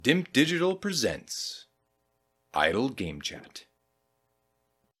Dimp Digital presents Idle Game Chat.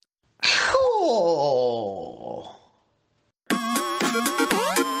 Oh.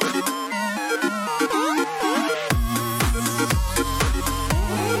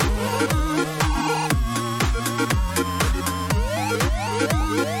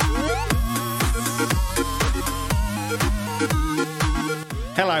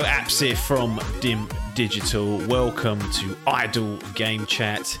 Hello, Apsy from Dimp Digital. Welcome to Idle Game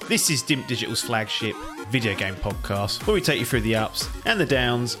Chat. This is Dimp Digital's flagship video game podcast, where we take you through the ups and the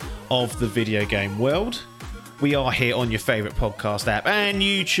downs of the video game world. We are here on your favourite podcast app and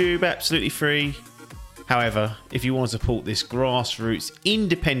YouTube, absolutely free. However, if you want to support this grassroots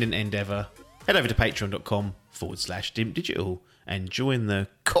independent endeavour, head over to patreon.com/Dimp Digital and join the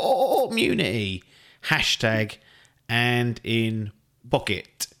community. Hashtag and in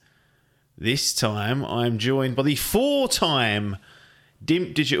pocket. This time I'm joined by the 4-time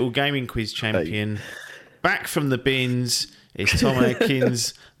Dimp Digital Gaming Quiz champion. Back from the bins is Tom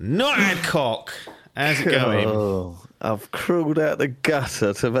Atkins, not Adcock. How's it going? Oh, I've crawled out the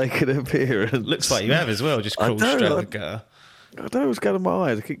gutter to make an appearance. Looks like you have as well, just crawled straight out the gutter. I don't know what's going on in my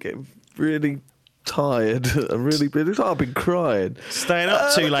eyes. I keep getting really tired. I've been crying. Staying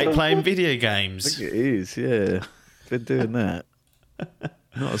up too late playing video games. I think it is, yeah. Been doing that.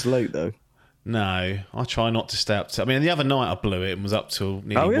 Not as late though. No, I try not to stay up to... I mean, the other night I blew it and was up till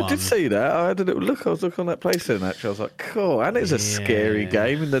nearly 1. I did see that. I had a little look. I was looking on that PlayStation actually. I was like, cool. And it's a scary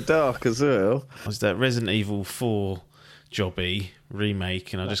game in the dark as well. I was that Resident Evil 4 jobby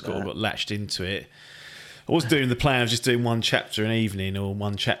remake and I just got latched into it. I was doing the plan of just doing one chapter an evening or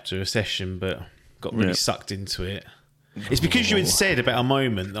one chapter a session, but got really sucked into it. It's because you had said about a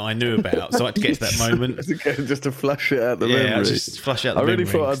moment that I knew about, so I had to get to that moment. Just to flush it out the memory. Yeah, just flush out the memory. I really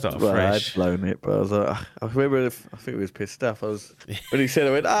thought I'd blown it, but I was like, I remember, I think it was pissed off. When he said,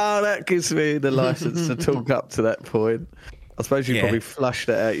 I went, that gives me the license to talk up to that point. I suppose you probably flushed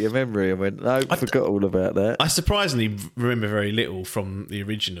that out of your memory and went, no, I forgot all about that. I surprisingly remember very little from the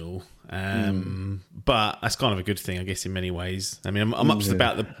original, but that's kind of a good thing, I guess, in many ways. I mean, I'm up to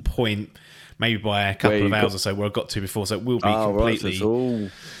about the point... Maybe by a couple of hours or so where I got to before, so it will be completely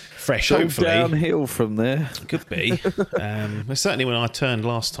fresh, hopefully. Downhill from there. Could be. Well, certainly when I turned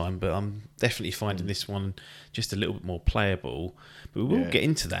last time, but I'm definitely finding this one just a little bit more playable. But we will get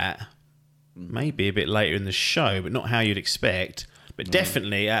into that maybe a bit later in the show, but not how you'd expect. But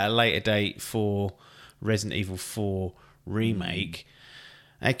definitely at a later date for Resident Evil 4 Remake.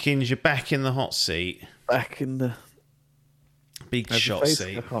 Atkins, you're back in the hot seat. Back in the... Big shot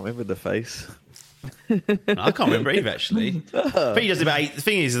seat. I can't remember the face. I can't remember either, actually. I think he does about 8. The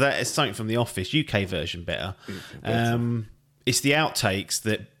thing is that it's something from The Office, UK version better. It's the outtakes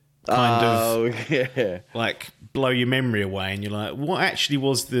that kind of like blow your memory away, and you're like, what actually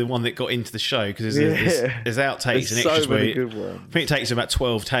was the one that got into the show? Because there's outtakes and extras where I think it takes him about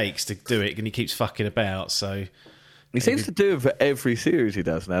 12 takes to do it, and he keeps fucking about. So he seems to do it for every series he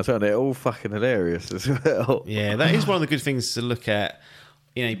does now, so they're all fucking hilarious as well. Yeah, that is one of the good things to look at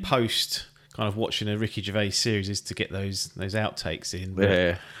in a post kind of watching a Ricky Gervais series, is to get those outtakes in.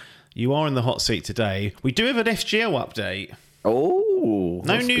 But you are in the hot seat today. We do have an FGL update. Oh,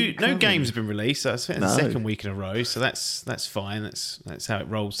 no games have been released. So it's the second week in a row, so that's fine. That's how it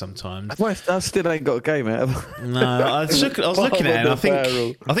rolls sometimes. I still ain't got a game out of. No, I was looking at it. And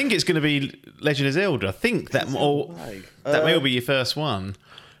I think it's going to be Legend of Zelda. I think that may be your first one.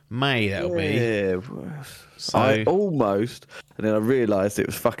 That'll be. Yeah, so, I almost, and then I realised it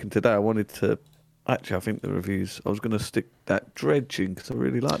was fucking today. I wanted to. Actually, I think the reviews... I was going to stick that dredging because I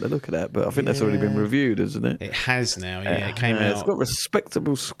really like the look of that, but I think that's already been reviewed, isn't it? It has now, yeah. It came out... It's got a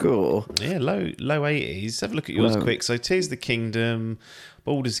respectable score. Yeah, low 80s. Have a look at yours quick. So Tears of the Kingdom,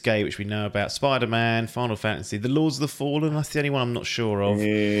 Baldur's Gate, which we know about, Spider-Man, Final Fantasy, The Lords of the Fallen, that's the only one I'm not sure of.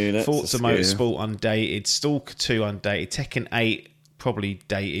 Yeah, Forza Motorsport, undated. Stalker 2, undated. Tekken 8, probably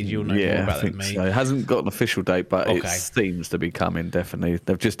dated. You'll know more about that than me. So. It hasn't got an official date, but it seems to be coming, definitely.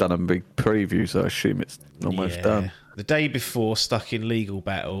 They've just done a big preview, so I assume it's almost done. The day before, stuck in legal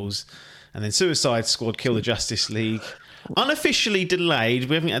battles. And then Suicide Squad, Kill the Justice League. Unofficially delayed.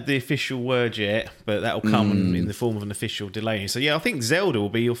 We haven't had the official word yet, but that'll come in the form of an official delay. So, I think Zelda will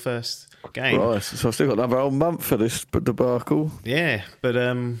be your first game. Right, so I've still got another whole month for this debacle. Yeah, but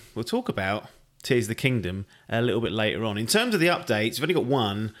we'll talk about Tears of the Kingdom a little bit later on. In terms of the updates, we've only got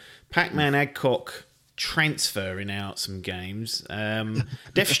one. Pac-Man Adcock transferring out some games.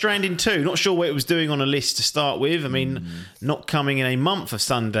 Death Stranding 2, not sure what it was doing on a list to start with. I mean, not coming in a month of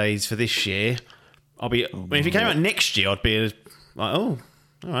Sundays for this year. If it came out next year, I'd be all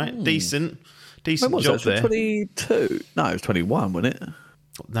right, decent when was job that? there. 22? No, it was 21, wasn't it?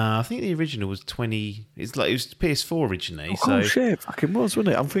 No, I think the original was 20. It was PS4 originally. Oh shit, it fucking was,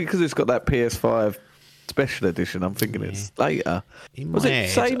 wasn't it? I'm thinking because it's got that PS5 special edition. I'm thinking it's later. Was it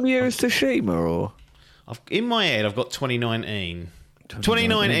same year as Tsushima or? In my head, I've got 2019.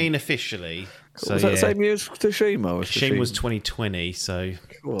 2019 officially. So, was that the same year as Tsushima? Tsushima was 2020, so...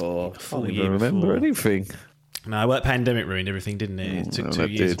 Oh, I can't even remember anything. No, well, that pandemic ruined everything, didn't it? It took 2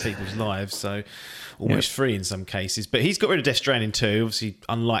 years of people's lives, so almost 3 in some cases. But he's got rid of Death Stranding 2, obviously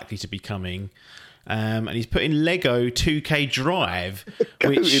unlikely to be coming. And he's put in Lego 2K Drive,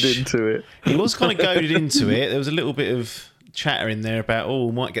 which... into it. He was kind of goaded into it. There was a little bit of chatter in there about,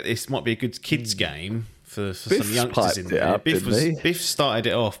 might be a good kids game for some youngsters in there. Biff started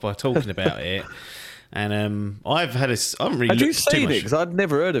it off by talking about it. And I haven't really Had you looked too seen much. it? Because I'd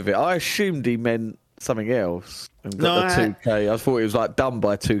never heard of it. I assumed he meant something else. And got the 2K. I thought it was like done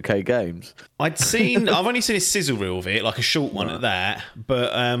by 2K Games. I've only seen a sizzle reel of it, like a short one at that.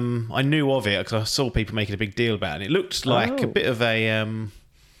 But I knew of it because I saw people making a big deal about it. And it looked like a bit of a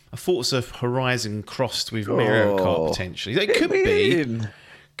Forza Horizon crossed with Mario Kart potentially. It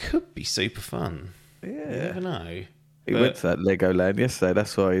could be super fun. Yeah, you never know. He went to that Legoland yesterday.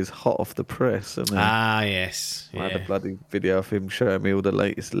 That's why he's hot off the press. And yes. I had a bloody video of him showing me all the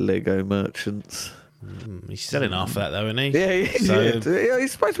latest Lego merchants. He's selling half that though, isn't he? Yeah,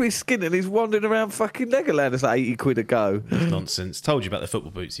 he's supposed to be skinny and he's wandering around fucking Legoland. It's like 80 quid a go. Nonsense. Told you about the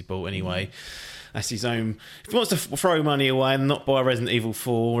football boots he bought anyway. That's his own. If he wants to throw money away and not buy a Resident Evil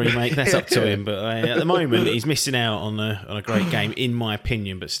 4 remake, that's up to him. But at the moment, he's missing out on a great game, in my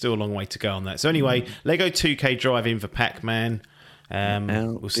opinion. But still a long way to go on that. So anyway, Lego 2K Drive in for Pac-Man.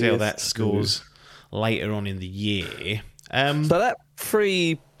 We'll see how that scores later on in the year. So that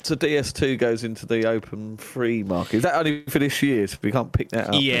free. So DS2 goes into the open free market. Is that only for this year? So we can't pick that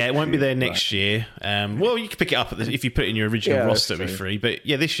up. Yeah, it won't be there next year. Well, you can pick it up if you put it in your original roster, it'll be free. But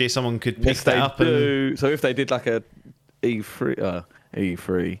yeah, this year someone could pick that up. So if they did like a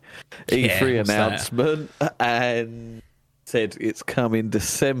E3 announcement and said it's coming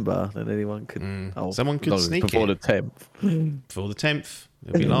December, then anyone could. Someone could sneak before it. the 10th. Before the 10th,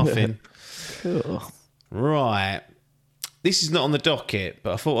 they'll be laughing. Cool. Right. This is not on the docket,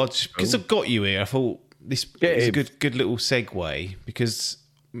 but I thought because I've got you here, I thought this is a good little segue because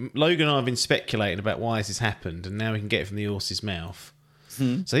Logan and I have been speculating about why this has happened, and now we can get it from the horse's mouth.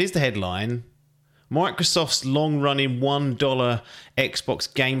 So here's the headline: Microsoft's long-running $1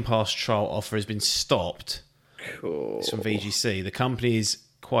 Xbox Game Pass trial offer has been stopped. Cool. It's from VGC. The company is,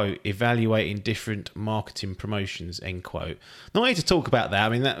 quote, evaluating different marketing promotions, end quote. Not need to talk about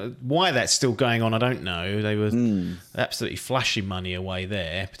that. I mean, why that's still going on, I don't know. They were absolutely flashing money away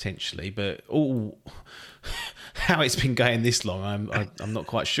there, potentially. But how it's been going this long, I'm not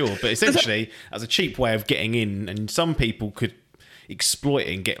quite sure. But essentially, as a cheap way of getting in, and some people could exploit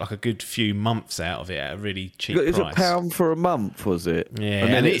it and get like a good few months out of it at a really cheap price. It was £1 for a month, was it? Yeah,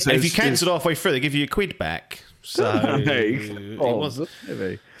 and if you cancelled halfway through, they give you £1 back. So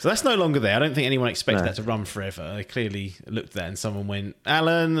so that's no longer there. I don't think anyone expected that to run forever. They clearly looked at that and someone went,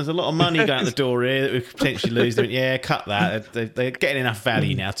 Alan, there's a lot of money going out the door here that we could potentially lose. They went, yeah, cut that. They're getting enough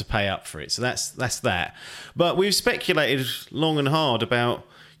value now to pay up for it. So that's that. But we've speculated long and hard about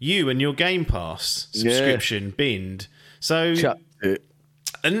you and your Game Pass subscription binned. So Chucked it.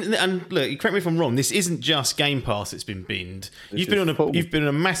 And look, correct me if I'm wrong. This isn't just Game Pass that's been binned. You've been on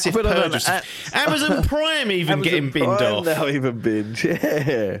a massive purge. Amazon Prime even getting binned off. Now even binge,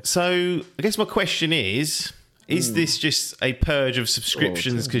 yeah. So I guess my question is this just a purge of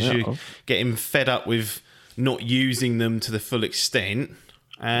subscriptions because you're getting fed up with not using them to the full extent?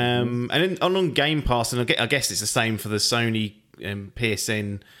 And then on Game Pass, and I guess it's the same for the Sony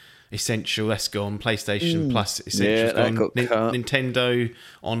PSN Essential, that's gone. PlayStation Plus Essential's gone. Nintendo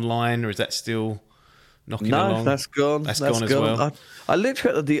Online, or is that still knocking along? No, that's gone. That's gone as well. I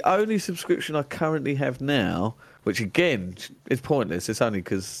literally, the only subscription I currently have now, which again is pointless, it's only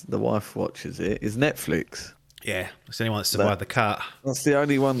because the wife watches it, is Netflix. Yeah, it's the only one that survived the cut. That's the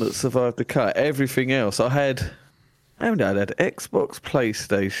only one that survived the cut. Everything else, I had Xbox,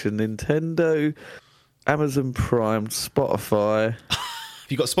 PlayStation, Nintendo, Amazon Prime, Spotify.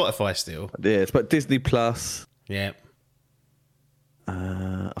 You got Spotify still? Yes, but Disney Plus. Yeah.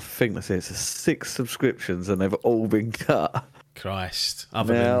 I think that's it. It's 6 subscriptions and they've all been cut. Christ.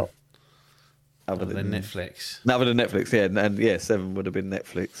 Other than Netflix. Other than Netflix, yeah. And 7 would have been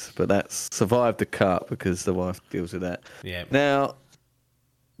Netflix. But that's survived the cut because the wife deals with that. Yeah. Now,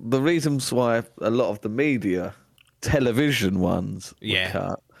 the reasons why a lot of the media, television ones, were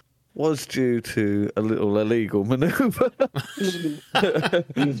cut was due to a little illegal manoeuvre.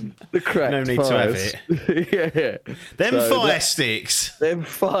 The cracked No need to have it. Yeah. Them So fire that- sticks. Them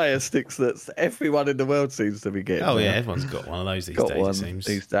fire sticks that everyone in the world seems to be getting. Oh, now. yeah, everyone's got one of those these Got days, one it seems.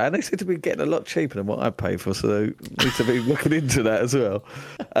 these days. And they seem to be getting a lot cheaper than what I pay for, so they need to be looking into that as well.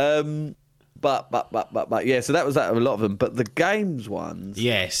 But yeah, so that was that of a lot of them. But the games ones,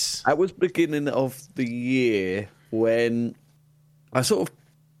 Yes. that was beginning of the year when I sort of,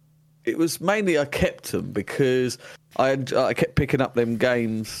 it was mainly I kept them because I kept picking up them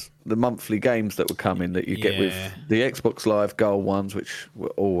games, the monthly games that were coming that you get with Yeah. the Xbox Live Gold ones, which were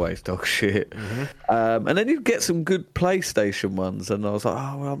always dog shit. Mm-hmm. And then you get some good PlayStation ones, and I was like,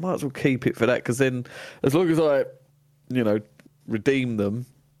 oh, well, I might as well keep it for that because then as long as I, redeem them,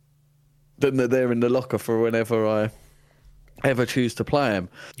 then they're there in the locker for whenever I ever choose to play them.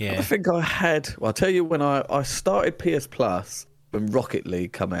 Yeah. I think I had, well, I'll tell you when I started PS Plus when Rocket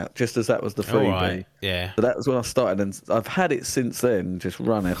League come out, just as that was the All freebie. right. Yeah. So that was when I started, and I've had it since then, just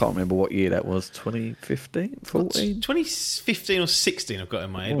running. I can't remember what year that was, 2015, 14? 2015 or 16 I've got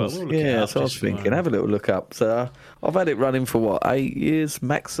in my head, but we'll look it Yeah, up. so I was just for, thinking, have a little look up. So I've had it running for what, 8 years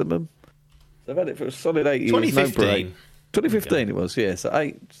maximum? So I've had it for a solid 8 years. 2015. 2015 it was, yeah.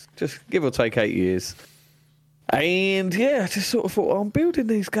 So just give or take 8 years. And yeah, I just sort of thought, I'm building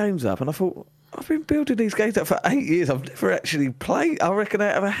these games up. And I thought, I've been building these games up for 8 years. I've never actually played. I reckon I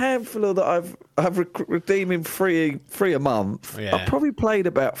have a handful of that I've redeeming free a month. Yeah. I've probably played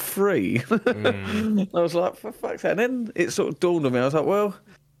about 3. I was like, for fuck's sake. And then it sort of dawned on me. I was like, well,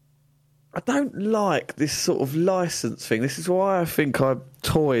 I don't like this sort of license thing. This is why I think I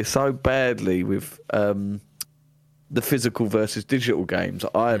toy so badly with the physical versus digital games.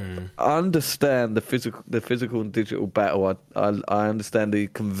 I understand the physical and digital battle. I understand the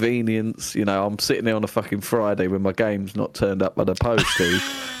convenience. I'm sitting there on a fucking Friday when my game's not turned up when I'm supposed to,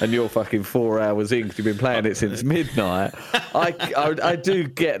 and you're fucking 4 hours in because you've been playing it since midnight. I do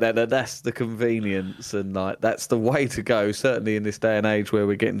get that, and that's the convenience, and like that's the way to go. Certainly in this day and age where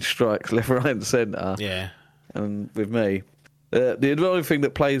we're getting strikes left, right, and centre. Yeah. And with me, the only thing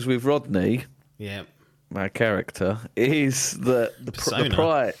that plays with Rodney, Yeah. my character, is that the Persona.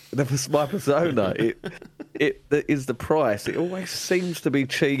 price. My persona. It is the price. It always seems to be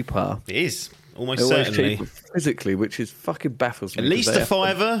cheaper. It is. Almost Always certainly. cheaper physically, which is fucking baffles me. At least 'cause a they have to-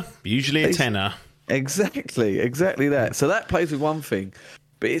 fiver, usually a tenner. Exactly that. So that plays with one thing,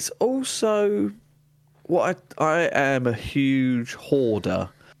 but it's also what I am a huge hoarder.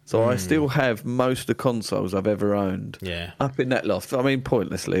 So I still have most of the consoles I've ever owned. Yeah. Up in that loft. I mean,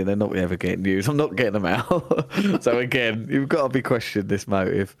 pointlessly, they're not ever getting used. I'm not getting them out. So again, you've got to be questioning this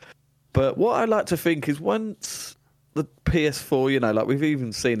motive. But what I like to think is once the PS4, like we've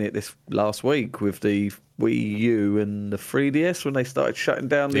even seen it this last week with the Wii U and the 3DS when they started shutting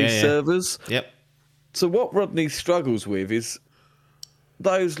down these Yeah. servers. Yep. So what Rodney struggles with is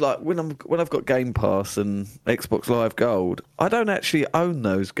those, like when I've got Game Pass and Xbox Live Gold, I don't actually own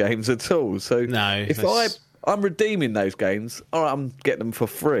those games at all. So No, if that's- I'm redeeming those games, all right, I'm getting them for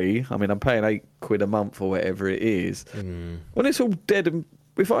free. I mean, I'm paying £8 a month or whatever it is. When it's all dead, and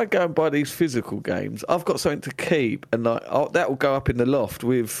if I go and buy these physical games, I've got something to keep, and like that will go up in the loft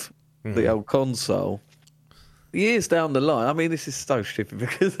with the old console. Years down the line, I mean, this is so stupid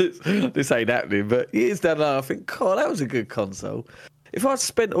because this ain't happening, but years down the line, I think, God, that was a good console. If I'd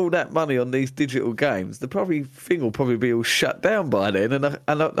spent all that money on these digital games, the thing will probably be all shut down by then, and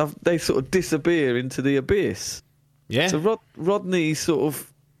they sort of disappear into the abyss. Yeah. So Rodney sort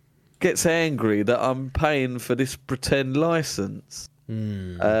of gets angry that I'm paying for this pretend license.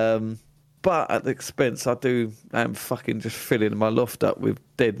 But at the expense, I'm fucking just filling my loft up with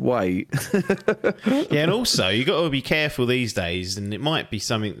dead weight. Yeah, and also you got to be careful these days, and it might be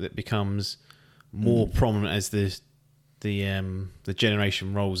something that becomes more prominent as the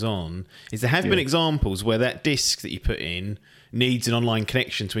generation rolls on. Is there have been examples where that disc that you put in needs an online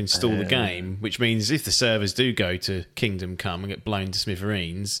connection to install the game, which means if the servers do go to Kingdom Come and get blown to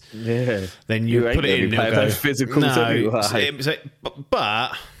smithereens, Yeah. then you ain't put it gonna in be and playing it'll go, those physicals no. anyway.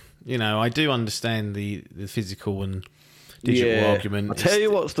 But I do understand the physical and digital argument. I'll tell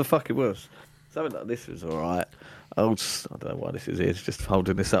you what's the fucking worst. Something like this is all right. I don't know why this is here. It's just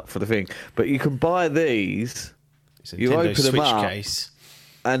holding this up for the thing. But you can buy these, It's a you Nintendo open them Switch up, case.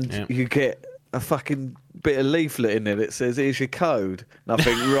 and Yeah. you get a fucking bit of leaflet in there that says, "Here's your code." And I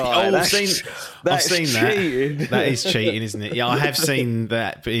think, right, I've that's seen cheating. that. That is cheating, isn't it? Yeah, I have seen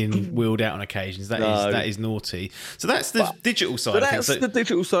that being wheeled out on occasions. That is naughty. So that's the digital side But of things. that's the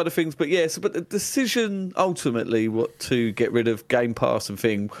digital side of things. But yes, but the decision ultimately what to get rid of Game Pass and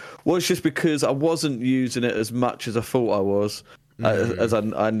thing was just because I wasn't using it as much as I thought I was. as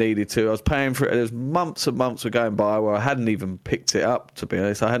I needed to. I was paying for it. There's months and months were going by where I hadn't even picked it up, to be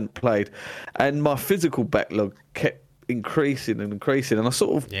honest. I hadn't played. And my physical backlog kept increasing and increasing. And I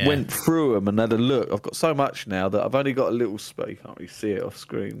sort of went through them and had a look. I've got so much now that I've only got a little space. You can't really see it off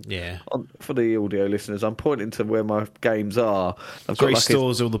screen. Yeah. For the audio listeners, I'm pointing to where my games are. I've got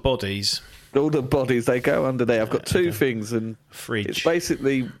stores all the bodies. All the bodies, they go under there. I've got two things, and fridge. It's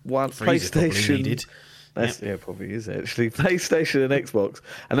basically one Freezer PlayStation. Yeah, probably is actually PlayStation and Xbox,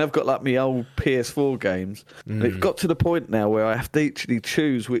 and I've got like my old PS4 games. And it's got to the point now where I have to actually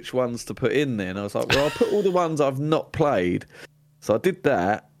choose which ones to put in there. And I was like, well, I'll put all the ones I've not played. So I did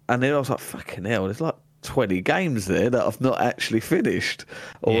that, and then I was like, fucking hell, there's like 20 games there that I've not actually finished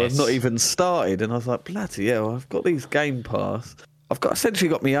or I've not even started. And I was like, bloody hell, I've got these Game Pass. I've essentially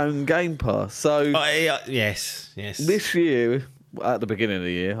got my own Game Pass. So yes. This year, at the beginning of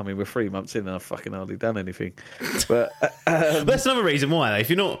the year, I mean, we're 3 months in and I've fucking hardly done anything. But that's another reason why, though. If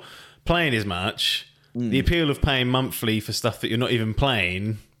you're not playing as much, the appeal of paying monthly for stuff that you're not even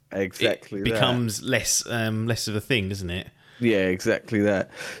playing becomes less of a thing, doesn't it? Yeah, exactly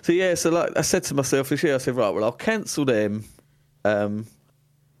that. So like I said to myself this year, I said, right, well, I'll cancel them.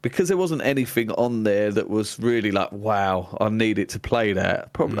 Because there wasn't anything on there that was really like, wow, I needed to play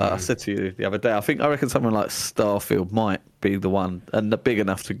that. Probably, I said to you the other day, I reckon something like Starfield might be the one, and the big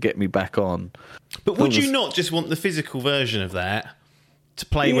enough to get me back on. But would you not just want the physical version of that to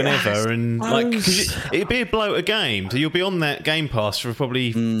play whenever? And like, 'cause it'd be a bloated game, so you'll be on that Game Pass for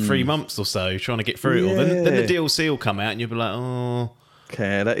probably 3 months or so, trying to get through it all. Then the DLC will come out, and you'll be like, oh,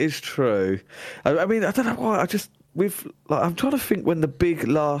 okay, that is true. I mean, I don't know why. I'm trying to think when the big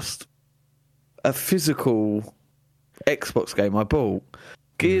last physical Xbox game I bought.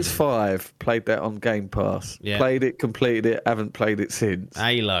 Gears 5, played that on Game Pass. Yeah. Played it, completed it, haven't played it since.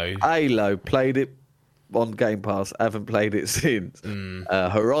 Halo, played it on Game Pass, haven't played it since.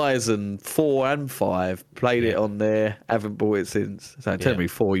 Horizon 4 and 5, played it on there, haven't bought it since. So tell me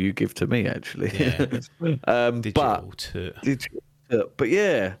 4 you give to me, actually. Yeah. But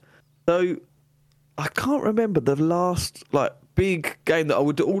yeah, so I can't remember the last like big game that I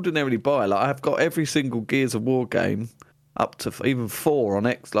would ordinarily buy. Like I've got every single Gears of War game up to even 4 on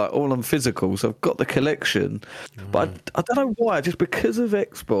X, like all on physical. So I've got the collection, but I don't know why. Just because of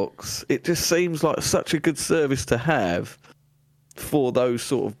Xbox, it just seems like such a good service to have for those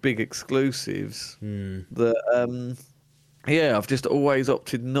sort of big exclusives that. Yeah, I've just always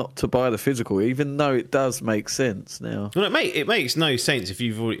opted not to buy the physical, even though it does make sense now. Well, it makes no sense if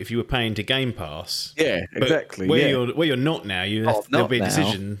you were paying to Game Pass. Yeah, exactly. Where you're not now, there'll be a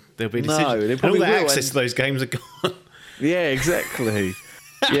decision. There'll be a decision. No, and all the access to those games are gone. Yeah, exactly.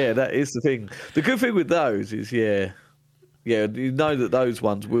 Yeah, that is the thing. The good thing with those is, you know that those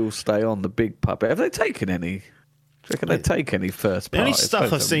ones will stay on the big puppet. Have they taken any? Do you reckon they take any first part? The only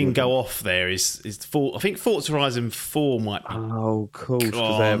stuff I've seen go off there is I think Forza Horizon 4 might be. Oh, cool.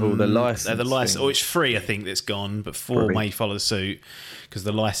 Because they have all the licensing. The license, or it's free, I think, that's gone, but 4 may follow suit because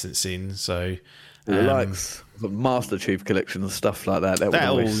the licensing. So the likes the Master Chief Collection and stuff like that. That would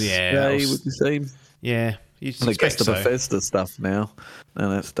always stay with the same. Yeah, I guess the Bethesda stuff now. Now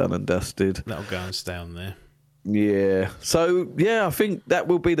that's done and dusted. That'll go and stay on there. Yeah. So, I think that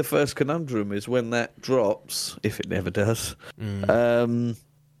will be the first conundrum is when that drops, if it never does. But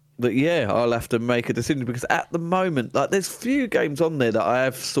I'll have to make a decision because at the moment, like, there's few games on there that I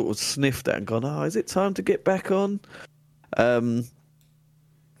have sort of sniffed at and gone, is it time to get back on? Because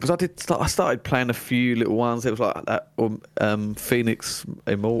I started playing a few little ones. It was like that Phoenix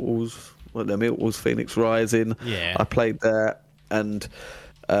Immortals, Phoenix Rising. Yeah. I played that and...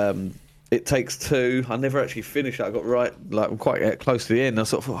 It Takes Two. I never actually finished it. I got I'm quite close to the end. I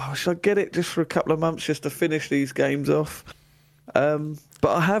sort of thought, should I get it just for a couple of months just to finish these games off? But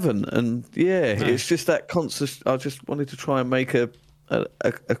I haven't. And it's just that constant. I just wanted to try and make a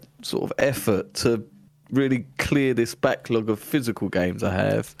sort of effort to really clear this backlog of physical games I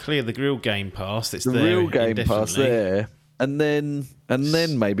have. Clear the real Game Pass. It's the real Game Pass there, and then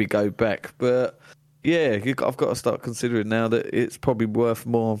maybe go back. But I've got to start considering now that it's probably worth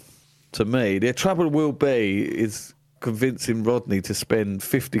more. To me, the trouble will be is convincing Rodney to spend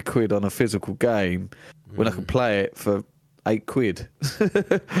 50 quid on a physical game when I can play it for 8 quid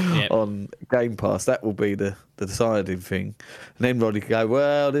on Game Pass. That will be the deciding thing. And then Rodney can go,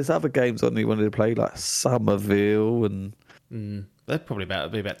 well, there's other games on he wanted to play, like Somerville and... They're probably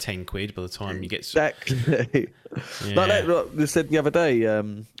be about 10 quid by the time you get... Exactly. Like they said the other day,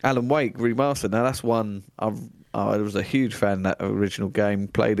 Alan Wake Remastered. Now, that's one I was a huge fan of that original game.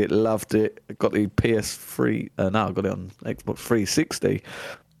 Played it, loved it. Got the PS3. I got it on Xbox 360.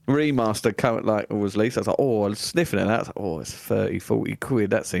 remaster was released, I was like, oh, I was sniffing at that. I was like, oh, it's 30, 40 quid.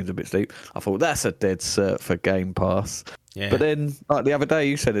 That seems a bit steep. I thought, that's a dead cert for Game Pass. Yeah. But then, like the other day,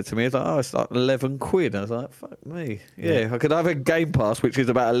 you said it to me. It's like, oh, it's like 11 quid. I was like, fuck me. Yeah, I could have a Game Pass, which is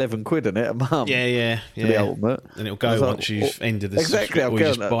about 11 quid in it a month. Yeah. For the ultimate. And it'll go once you've ended the exactly. subscription, or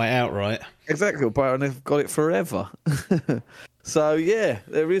you just buy it outright. Exactly. I'll buy it and they've got it forever. So yeah,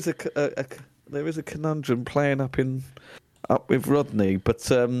 there is a conundrum playing up with Rodney, but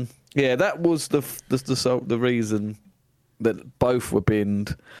yeah, that was the reason that both were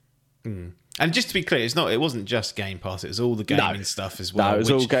binned. And just to be clear, it wasn't just Game Pass; it was all the gaming stuff as well. No, it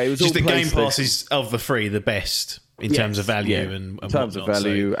was all game. Just the Game Pass is of the three the best in terms of value and in terms of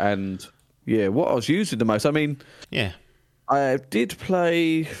value and what I was using the most. I mean, I did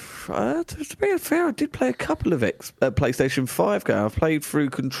play. To be fair, I did play a couple of PlayStation 5 games. I played through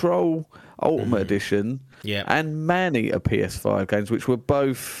Control Ultimate Edition and many PS5 games, which were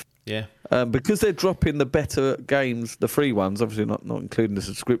both because they're dropping the better games, the free ones, obviously not including the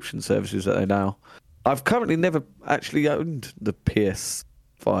subscription services that they now. I've currently never actually owned the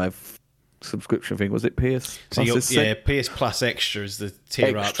PS5 subscription thing. Was it PS? So PS Plus Extra is the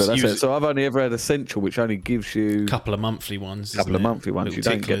tier Extra, up. That's it. So I've only ever had Essential, which only gives you a couple of monthly ones. You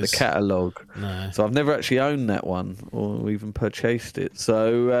don't get the catalogue. No. So I've never actually owned that one or even purchased it.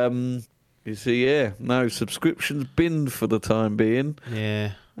 So you see, no subscriptions binned for the time being.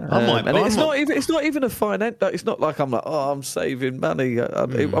 Yeah. It's not even a finance. It's not like I'm like, oh, I'm saving money.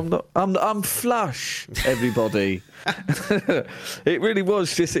 I'm not. I'm flush. Everybody. It really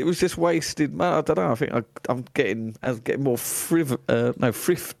was just. It was just wasted money. I don't know. I think I'm getting more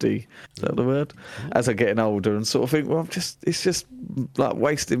thrifty. Is that the word? As I'm getting older and sort of think, well, it's just like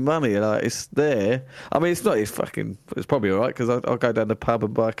wasting money. Like it's there. I mean, it's not. It's probably all right because I'll go down the pub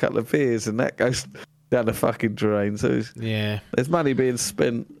and buy a couple of beers and that goes down the fucking drain. So there's money being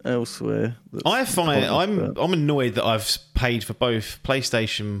spent elsewhere. I find I'm annoyed that I've paid for both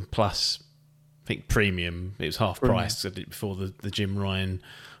PlayStation Plus, I think Premium. It was half price before the Jim Ryan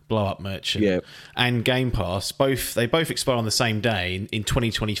blow up merchant, and Game Pass. They both expire on the same day in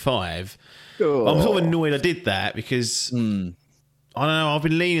 2025. Oh. I'm sort of annoyed I did that because I don't know. I've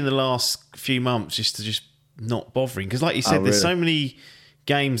been leaning the last few months just not bothering because, like you said, there's so many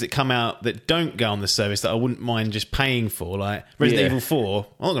games that come out that don't go on the service that I wouldn't mind just paying for, like Resident Evil 4.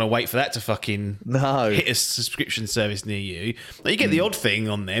 I'm not going to wait for that to fucking hit a subscription service near you. Like, you get the odd thing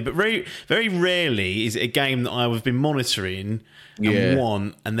on there, but very, very rarely is it a game that I've been monitoring and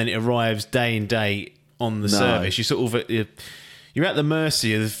want, and then it arrives day and date on the service. You sort of you're at the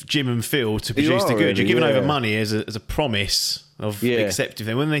mercy of Jim and Phil to produce the good. You're giving over money as a promise of accepting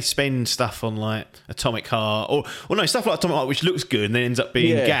them. When they spend stuff on like Atomic Heart or stuff like Atomic Heart which looks good and then ends up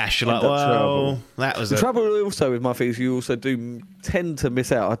being gash, you're like, well, that was the trouble also with my things. You also do tend to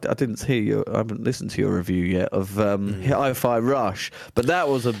miss out. I haven't listened to your review yet of Hi-Fi Rush, but that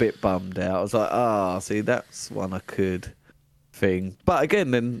was a bit bummed out. I was like, see, that's one I could thing. But again,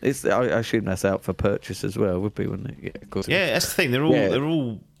 then I assume that's out for purchase as well, would be, wouldn't it? Yeah, of course. Yeah, that's the thing. They're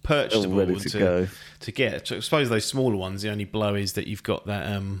all purchasable, ready to go. To get. So I suppose those smaller ones, the only blow is that you've got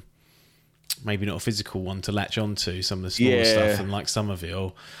that maybe not a physical one to latch onto some of the smaller stuff, and like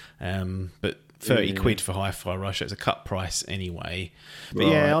Somerville. But 30 quid for Hi-Fi Rush, it's a cut price anyway.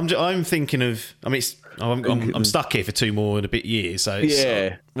 But I'm thinking of. I mean, I'm stuck here for 2 more and a bit years, so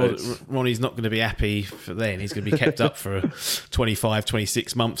Ronnie's not going to be happy for then. He's going to be kept up for 25,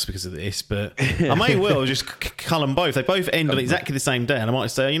 26 months because of this. But I may well just cull them both. They both end on exactly the same day, and I might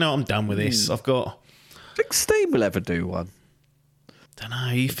say, I'm done with this. I've got. I think Steam will ever do one. Don't know.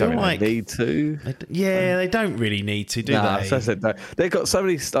 You feel like they need to. They don't really need to, do they? They've got so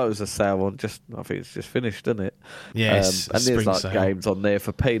many stars of sale on. I think it's just finished, isn't it? Yes. And there's like games on there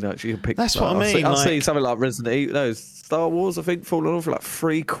for peanuts. You can pick. That's what I mean. I'll see something like Resident Evil. No, Star Wars. I think falling off for like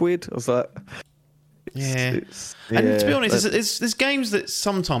 3 quid. I was like, and to be honest, there's games that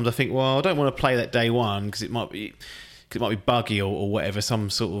sometimes I think, well, I don't want to play that day one because it might be buggy or whatever. Some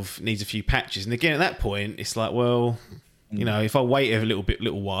sort of needs a few patches. And again, at that point, it's like, well. If I wait a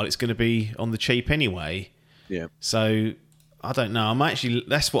little while, it's going to be on the cheap anyway. Yeah. So I don't know.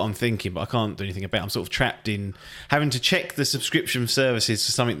 That's what I'm thinking, but I can't do anything about it. I'm sort of trapped in having to check the subscription services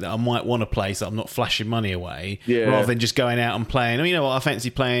for something that I might want to play, so I'm not flashing money away, rather than just going out and playing. You know what? I fancy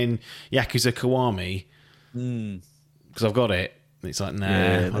playing Yakuza Kiwami because I've got it. It's like,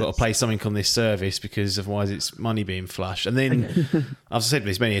 I've got to play something on this service because otherwise it's money being flushed. And then, I've said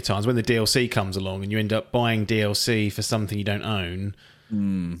this many times, when the DLC comes along and you end up buying DLC for something you don't own,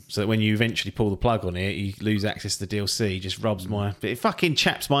 So that when you eventually pull the plug on it, you lose access to the DLC. Just rubs it fucking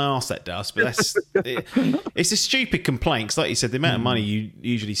chaps my arse, that does. But it's a stupid complaint, because like you said, the amount of money you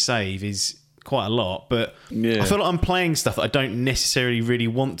usually save is quite a lot, but I feel like I'm playing stuff that I don't necessarily really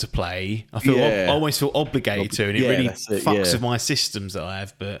want to play. I feel I always feel obligated to, and it really fucks with my systems that I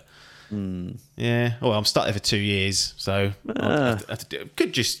have. But well, I'm stuck there for 2 years, so I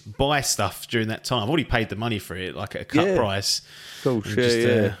could just buy stuff during that time. I've already paid the money for it, like at a cut price. Cool,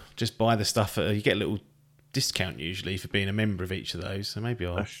 just buy the stuff. You get a little discount usually for being a member of each of those, so maybe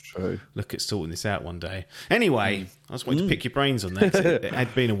I'll look at sorting this out one day. Anyway, I just wanted to pick your brains on that. It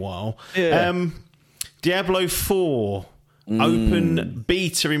had been a while. Diablo 4 open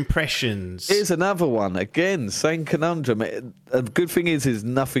beta impressions. Here's another one. Again, same conundrum. The good thing is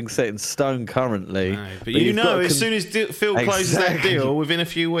nothing's set in stone currently. No, but you know, as soon as Phil closes that deal, within a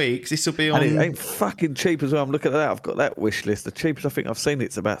few weeks, this will be on. And it ain't fucking cheap as well. I'm looking at that. I've got that wish list. The cheapest I think I've seen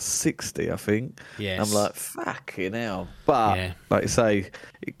it's about 60. I think. Yes. I'm like, fucking hell. But like you say,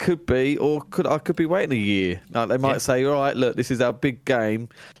 it could be, or I could be waiting a year. Like they might say, all right, look, this is our big game.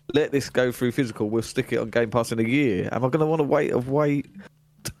 Let this go through physical. We'll stick it on Game Pass in a year. Am I going to want to wait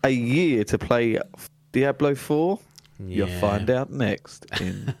a year to play Diablo 4? You'll find out next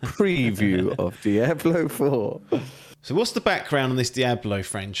in preview of Diablo 4. So what's the background on this Diablo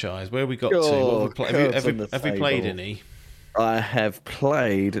franchise? Where have we got to? Have we played any? I have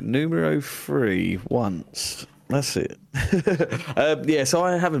played numero 3 once. That's it. So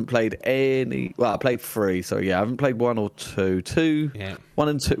I haven't played any. Well, I played 3. So I haven't played 1 or 2. 1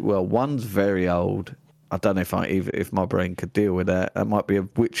 and 2. Well, 1's very old. I don't know if my brain could deal with that. That might be a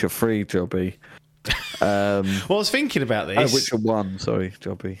Witcher 3 jobby. Well, I was thinking about this. Witcher 1, sorry,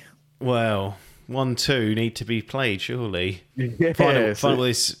 jobby. Well, 1, 2 need to be played, surely. Yeah. Find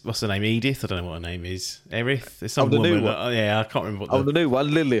this. What's her name? Edith? I don't know what her name is. Erith? There's some woman. New one. I can't remember what the new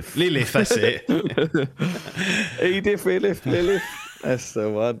one, Lilith. Lilith, that's it. Edith, Lilith. That's the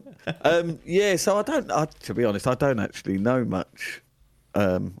one. So to be honest, I don't actually know much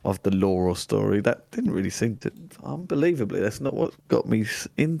of the lore or story. That didn't really seem to, unbelievably, that's not what got me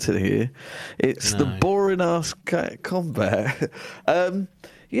into here. It's the boring ass combat. I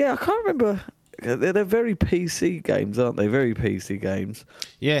can't remember. They're very PC games, aren't they? Very PC games.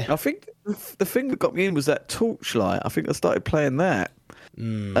 Yeah. I think the thing that got me in was that Torchlight. I think I started playing that.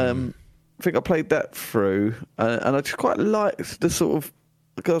 I think I played that through, and I just quite liked the sort of,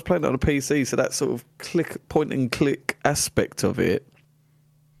 because I was playing it on a PC, so that sort of point and click aspect of it.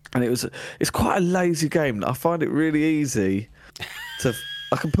 And it's quite a lazy game. I find it really easy to.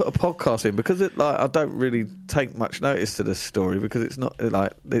 I can put a podcast in because I don't really take much notice to this story because it's not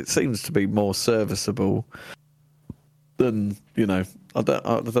it seems to be more serviceable than I don't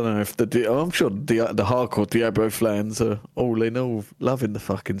know if I'm sure the hardcore Diablo fans are all in all loving the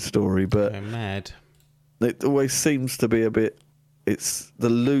fucking story, but they're mad. It always seems to be a bit. It's the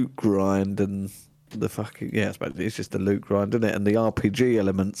loot grind and the fucking I suppose it's just the loot grind, isn't it? And the RPG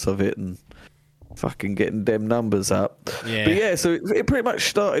elements of it and. Fucking getting them numbers up. But so it pretty much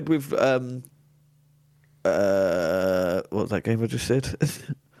started with what was that game I just said?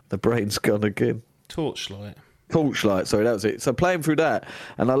 The brain's gone again. Torchlight, sorry, that was it. So playing through that,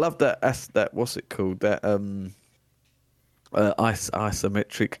 and I love that what's it called? That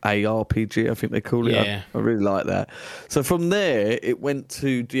isometric ARPG, I think they call it. Yeah. I really like that. So from there it went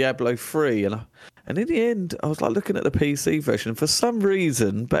to Diablo 3 and in the end, I was looking at the PC version. For some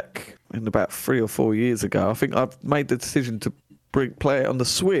reason, back in about 3 or 4 years ago, I think I've made the decision to play it on the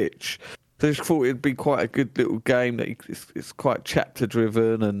Switch. So I just thought it'd be quite a good little game. It's quite chapter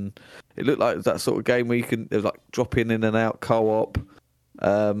driven, and it looked like that sort of game where you can drop in and out co-op.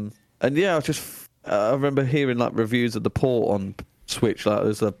 I remember hearing reviews of the port on Switch.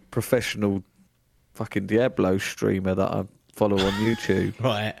 There's a professional fucking Diablo streamer that I follow on YouTube,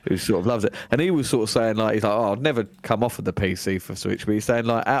 right? Who sort of loves it, and he was sort of saying he's I'd never come off of the PC for Switch, but he's saying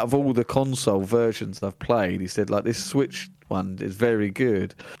out of all the console versions I've played, he said this Switch one is very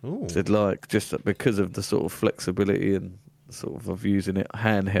good. Ooh. He said just because of the sort of flexibility and sort of using it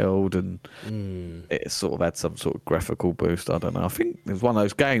handheld, and it sort of had some sort of graphical boost. I don't know. I think it was one of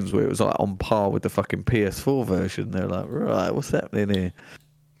those games where it was on par with the fucking PS4 version. They're right, what's happening here?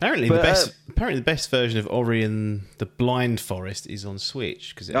 Apparently the best version of Ori and the Blind Forest is on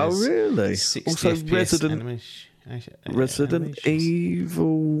Switch because it has really? 60 also FPS Resident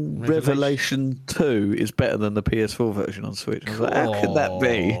Evil Revelation 2 is better than the PS4 version on Switch. I was how could that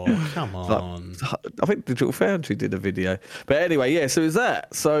be? Come on. I think Digital Foundry did a video. But anyway, so it was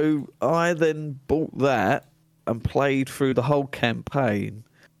that. So I then bought that and played through the whole campaign.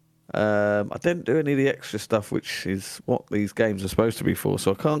 I didn't do any of the extra stuff, which is what these games are supposed to be for.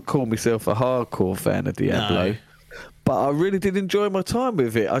 So I can't call myself a hardcore fan of Diablo. No. But I really did enjoy my time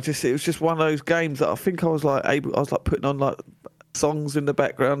with it. It was just one of those games that I think I was like putting on like songs in the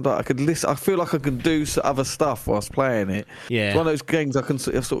background. Like I could listen. I feel like I can do other stuff whilst playing it. Yeah. It's one of those games I can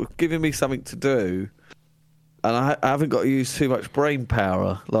sort of giving me something to do. And I haven't got to use too much brain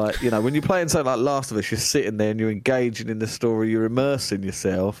power. Like, when you're playing something like Last of Us, you're sitting there and you're engaging in the story, you're immersing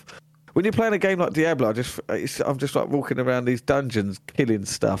yourself. When you're playing a game like Diablo, I'm just like walking around these dungeons, killing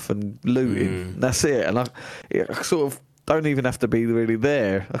stuff and looting. And that's it. And I sort of don't even have to be really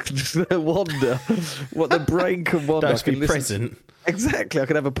there. I can just wander. What the brain can wander. Don't be present. Exactly. I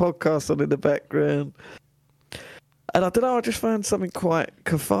can have a podcast on in the background. And I don't know, I just found something quite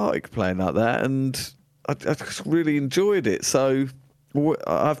cathartic playing like that. And I just really enjoyed it. So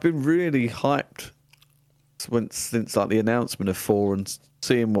I've been really hyped since like the announcement of 4 and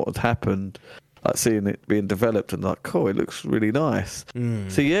seeing what had happened, like seeing it being developed and like, cool, it looks really nice.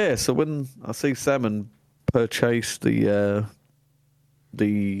 So when I see Salmon purchase the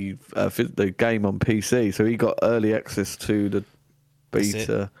game on PC, so he got early access to the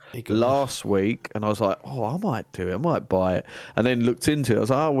beta last week, and I was like, I might do it, I might buy it, and then looked into it. I was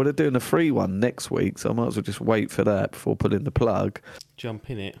like, well, they're doing a free one next week, so I might as well just wait for that before pulling the plug.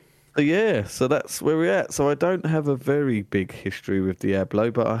 Jump in it. So that's where we're at. So I don't have a very big history with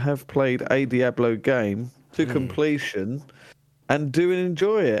Diablo, but I have played a Diablo game to completion and do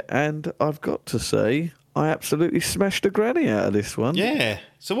enjoy it. And I've got to say, I absolutely smashed a granny out of this one. Yeah.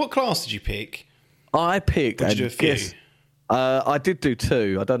 So what class did you pick? I picked. Or did you do a few? I did do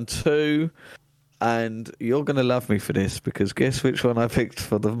 2. I done 2, and you're going to love me for this because guess which one I picked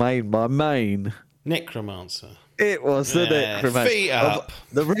for my main Necromancer. It was the Necromancer. Feet up.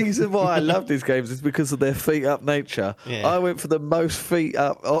 The reason why I love these games is because of their feet up nature. Yeah. I went for the most feet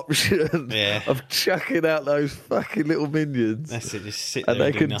up option of chucking out those fucking little minions. That's it. Just sit there and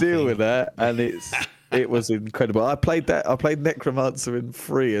they do can nothing. deal with that, and it was incredible. I played Necromancer in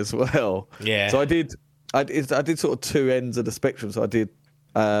 3 as well. Yeah. So I did sort of 2 ends of the spectrum. So I did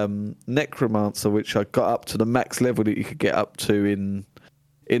Necromancer, which I got up to the max level that you could get up to in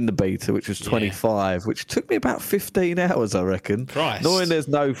the beta, which was 25, which took me about 15 hours, I reckon. Christ. Knowing there's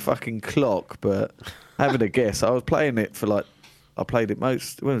no fucking clock, but having a guess, I was playing it for I played it when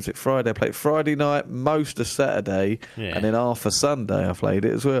was it? Friday. I played Friday night, most of Saturday, and then half of Sunday I played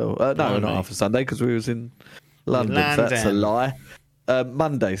it as well. No, not half of Sunday, because we was in London. So that's a lie.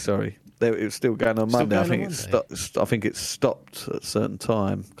 Monday, sorry. It was still going on Monday. I think it stopped at a certain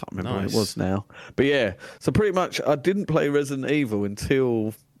time. Can't remember when it was now. But yeah, so pretty much I didn't play Resident Evil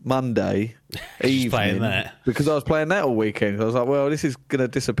until Monday evening playing that. because I was playing that all weekend. I was like, well, this is going to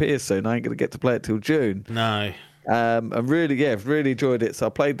disappear soon. I ain't going to get to play it till June. No. And really enjoyed it. So I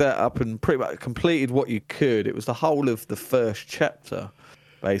played that up and pretty much completed what you could. It was the whole of the first chapter,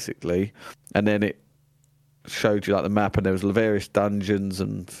 basically, and then it showed you like the map, and there was various dungeons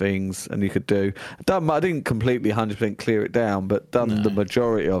and things, and you could do. I didn't completely 100% clear it down, but done the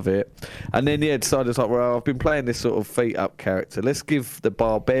majority of it. And then decided well, I've been playing this sort of feet up character. Let's give the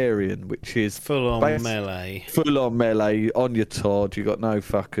barbarian, which is full on melee on your Todd. You got no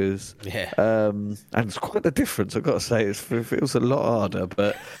fuckers. Yeah. And it's quite a difference. I've got to say, it feels a lot harder.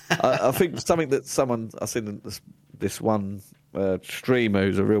 But I think something that I seen this one streamer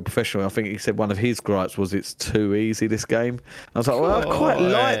who's a real professional, I think he said one of his gripes was it's too easy, this game. And I was like, well, I quite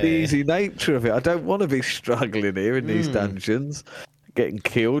like the easy nature of it. I don't want to be struggling here in these dungeons, getting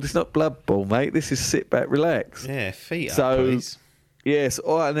killed. It's not Blood Bowl, mate. This is sit back, relax. Yeah, feet up, please. Yes,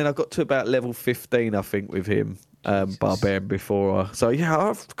 and then I got to about level 15, I think, with him, Barbarian before.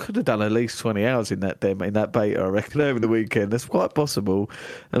 I could have done at least 20 hours in that beta, I reckon, over the weekend. That's quite possible.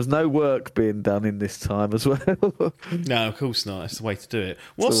 There's no work being done in this time as well. No, of course not. It's the way to do it.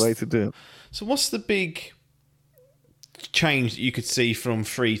 It's the way to do it. So what's the big change that you could see from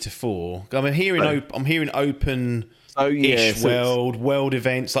 3 to 4? I'm hearing open-ish world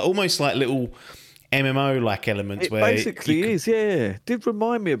events, like almost like little MMO-like elements. It basically is, yeah. It did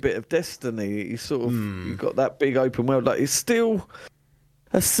remind me a bit of Destiny. You sort of you've got that big open world. Like it's still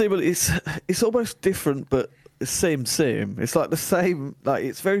a similar. It's almost different, but same. It's like the same. Like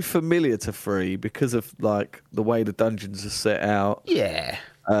it's very familiar to 3 because of like the way the dungeons are set out. Yeah.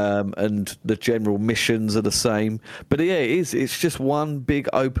 And the general missions are the same. But yeah, it is. It's just one big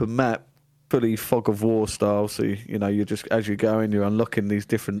open map, fully Fog of War style. So you're just as you go in, you're unlocking these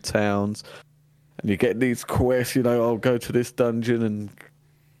different towns. And you get these quests, I'll go to this dungeon and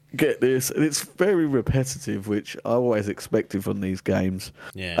get this. And it's very repetitive, which I always expected from these games.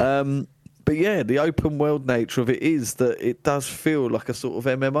 Yeah. But yeah, the open world nature of it is that it does feel like a sort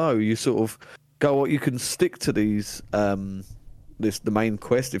of MMO. You sort of you can stick to these, the main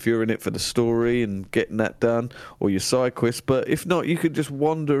quest if you're in it for the story and getting that done, or your side quest. But if not, you could just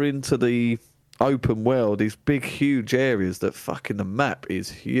wander into the open world, these big, huge areas that fucking the map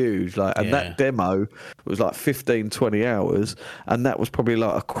is huge. And that demo was like 15, 20 hours, and that was probably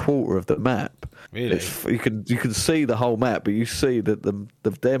like a quarter of the map. Really? You can see the whole map, but you see that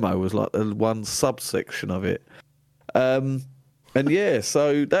the demo was like the one subsection of it. And yeah,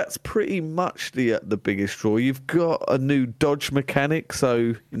 so that's pretty much the biggest draw. You've got a new dodge mechanic,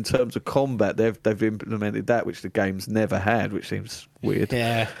 so in terms of combat, they've implemented that, which the game's never had, which seems weird.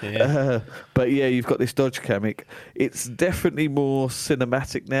 Yeah. But yeah, you've got this dodge mechanic. It's definitely more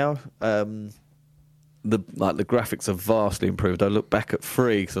cinematic now. The graphics are vastly improved. I look back at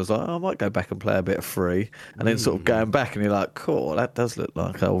 3 because I was like, I might go back and play a bit of 3, and then sort of going back and you're like, cool, that does look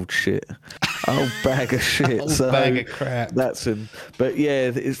like old shit, old bag of shit, bag of crap. But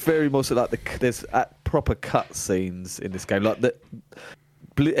yeah, it's very much like there's proper cut scenes in this game. Like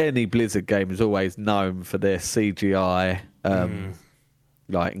any Blizzard game is always known for their CGI.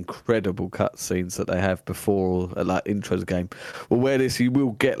 Like incredible cutscenes that they have before, like intros of the game. Well, where you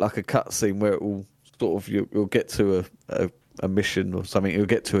will get like a cutscene where it will sort of you'll get to a mission or something. You'll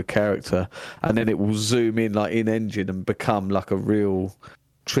get to a character, and then it will zoom in like in engine and become like a real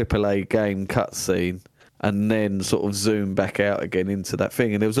AAA game cutscene, and then sort of zoom back out again into that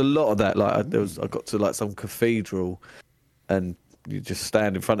thing. And there was a lot of that. Like I got to like some cathedral, and you just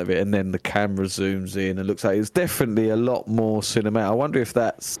stand in front of it, and then the camera zooms in and looks like it's definitely a lot more cinematic. I wonder if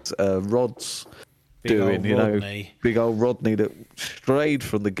that's Rod's doing, big old Rodney that strayed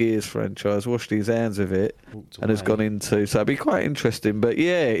from the Gears franchise, washed his hands of it, and has gone into. So it'd be quite interesting. But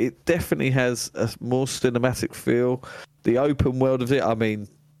yeah, it definitely has a more cinematic feel. The open world of it, I mean,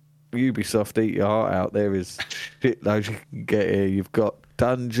 Ubisoft, eat your heart out. There is shitloads you can get here. You've got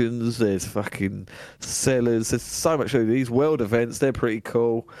dungeons, there's fucking cellars, there's so much. These world events, they're pretty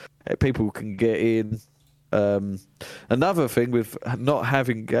cool. People can get in. Another thing with not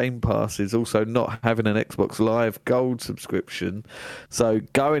having Game Pass is also not having an Xbox Live Gold subscription. So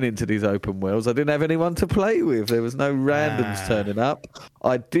going into these open worlds, I didn't have anyone to play with. There was no randoms turning up.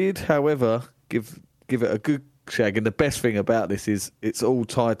 I did, however, give it a good shag, and the best thing about this is it's all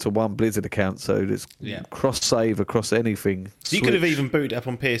tied to one Blizzard account, so it's cross-save across anything. So you could have even booted up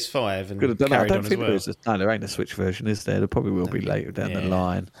on PS5 and carried on as well. No, there ain't a Switch version, is there? There probably will be later down the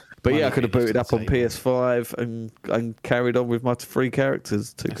line. But yeah, I could have booted up on PS5 and carried on with my 2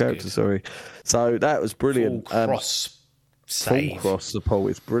 characters. Sorry. So that was brilliant. Full cross-save. Full cross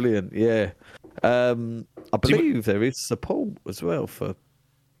support is brilliant, yeah. I believe there is support as well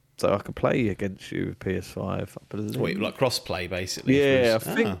so I can play against you with PS5, I believe. Wait, like cross-play, basically? Yeah, I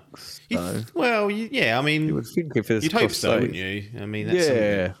think so. I mean, you would think if it's you'd hope so, wouldn't you? I mean,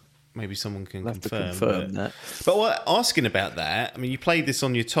 that's maybe someone can confirm that. But asking about that, I mean, you played this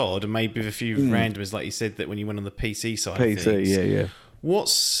on your Todd and maybe with a few randomers, like you said, that when you went on the PC side of things. Yeah. What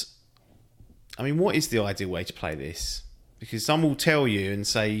is the ideal way to play this? Because some will tell you and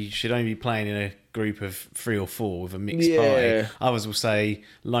say you should only be playing in a group of 3 or 4 with a mixed party. Others will say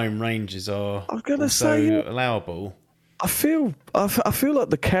Lone Rangers are allowable. I feel like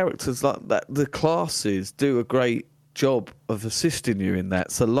the characters like that, the classes do a great job of assisting you in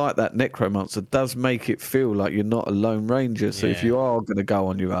that. So like that Necromancer does make it feel like you're not a Lone Ranger. So if you are going to go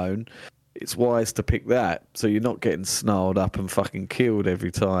on your own, it's wise to pick that. So you're not getting snarled up and fucking killed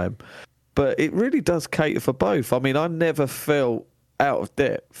every time. But it really does cater for both. I mean, I never felt out of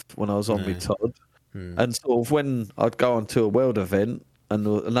depth when I was on my Todd. And sort of when I'd go onto a world event and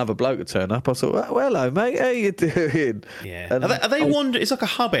another bloke would turn up, I thought, well, hello, mate, how you doing? Yeah. Are they wandering? It's like a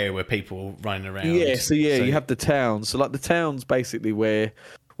hub area where people are running around. Yeah, so you have the towns. So like the towns basically where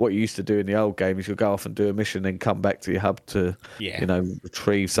what you used to do in the old game is you'll go off and do a mission, then come back to your hub to,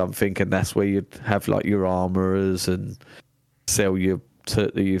 retrieve something. And that's where you'd have like your armourers and sell your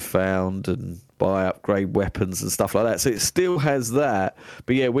that you've found and buy upgrade weapons and stuff like that. So it still has that,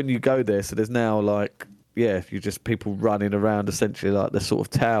 but yeah, when you go there, so there's now like you're just people running around essentially like the sort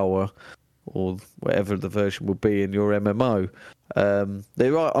of tower or whatever the version will be in your MMO.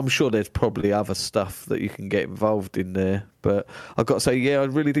 I'm sure there's probably other stuff that you can get involved in there, but I've got to say, I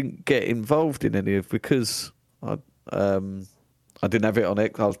really didn't get involved in any of because I didn't have it on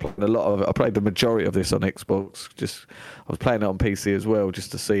X. I was playing a lot of it. I played the majority of this on Xbox. I was playing it on PC as well,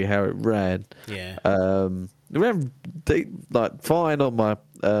 just to see how it ran. Yeah. It ran fine on my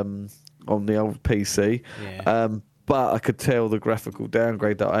on the old PC. Yeah. But I could tell the graphical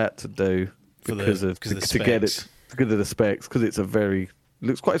downgrade that I had to do because of the specs, because it's a very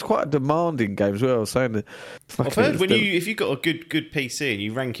Looks quite. It's quite a demanding game as well. I was saying that. I've heard if you've got a good PC and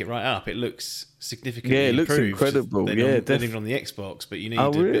you rank it right up, it looks significantly it looks improved incredible. than even on the Xbox. But you need a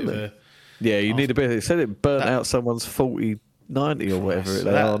bit of a you need a bit. It said it burnt out someone's 4090 or whatever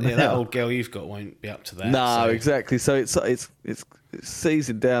they are. That old girl you've got won't be up to that. No, exactly. So it's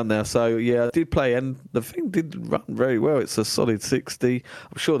seizing down now. So yeah, I did play, and the thing did run very well. It's a solid 60.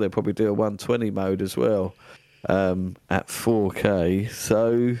 I'm sure they'll probably do a 120 mode as well. At 4K,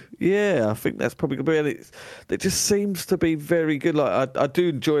 so yeah, I think that's probably gonna be. And it just seems to be very good. Like I do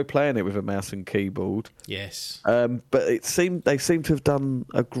enjoy playing it with a mouse and keyboard. Yes. But they seem to have done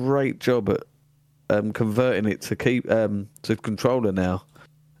a great job at converting it to controller now.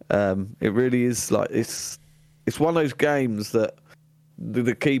 It really is like it's one of those games that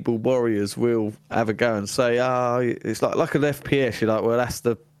the keyboard warriors will have a go and say, it's like an FPS. You're like, well, that's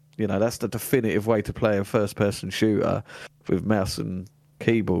the definitive way to play a first-person shooter with mouse and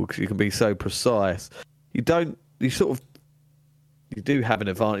keyboard because you can be so precise. You do have an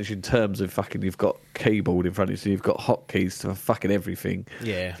advantage in terms of you've got keyboard in front of you, so you've got hotkeys for fucking everything.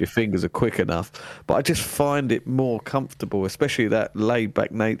 Yeah. If your fingers are quick enough. But I just find it more comfortable, especially that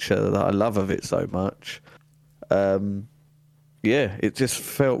laid-back nature that I love of it so much. Yeah, it just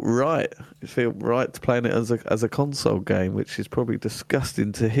felt right. It felt right playing it as a console game, which is probably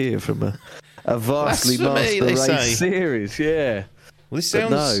disgusting to hear from a vastly Master Race series. Yeah. Well,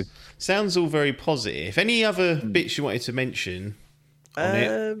 this sounds all very positive. Any other bits you wanted to mention on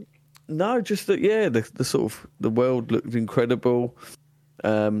it? No, just that. Yeah, the sort of the world looked incredible.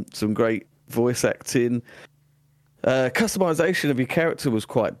 Some great voice acting. Customization of your character was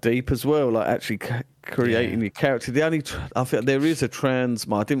quite deep as well, like actually creating your character. I think there is a trans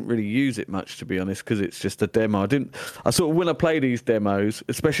mod. I didn't really use it much, to be honest, because it's just a demo. When I play these demos,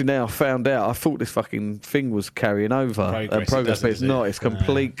 especially now, I found out I thought this fucking thing was carrying over progress, but it's not. It's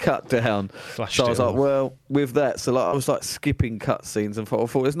complete cut down. So I was like, well, with that, so I was like skipping cutscenes and I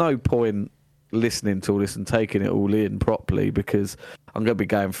thought there's no point listening to all this and taking it all in properly because I'm going to be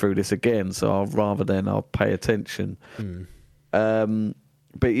going through this again, so I'll pay attention.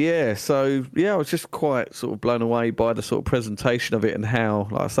 But yeah, so yeah, I was just quite sort of blown away by the sort of presentation of it and how,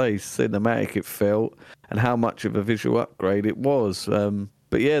 like I say, cinematic it felt and how much of a visual upgrade it was.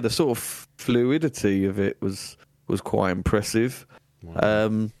 But yeah, the sort of fluidity of it was quite impressive.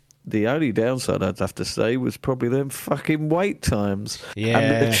 Wow. The only downside I'd have to say was probably them fucking wait times. Yeah.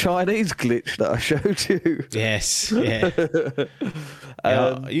 And the Chinese glitch that I showed you. Yes, yeah.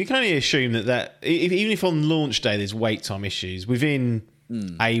 You can only assume that even if on launch day there's wait time issues, within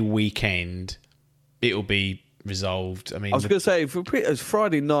a weekend it'll be resolved. I mean, I was going to say,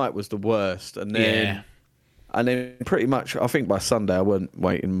 Friday night was the worst. And then pretty much, I think by Sunday I wasn't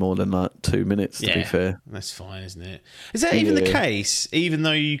waiting more than like 2 minutes, to be fair. That's fine, isn't it? Is that even the case, even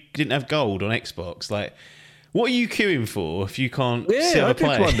though you didn't have gold on Xbox? Like, what are you queuing for if you can't see other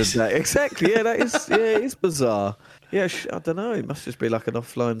players? I did wonder that. Exactly, yeah, that is, it's bizarre. Yeah, I don't know, it must just be like an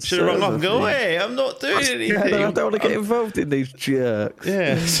offline Should have rung up and go, hey, I'm not doing anything. I don't want to get involved in these jerks.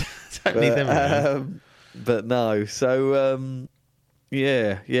 Yeah, don't need them around. But no, so,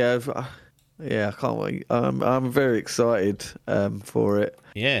 yeah, I can't wait. I'm very excited for it.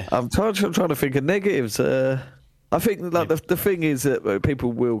 Yeah, I'm trying to think of negatives. I think like the thing is that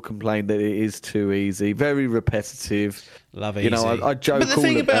people will complain that it is too easy, very repetitive. Love easy. You know, I joke. But the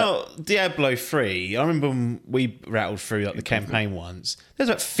thing about Diablo 3, I remember when we rattled through like the campaign once. There's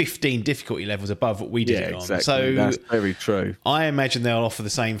about 15 difficulty levels above what we did it on. Exactly. So that's very true. I imagine they'll offer the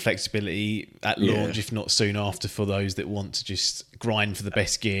same flexibility at launch, if not soon after, for those that want to just grind for the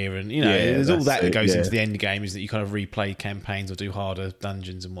best gear. And there's all that goes into the end game, is that you kind of replay campaigns or do harder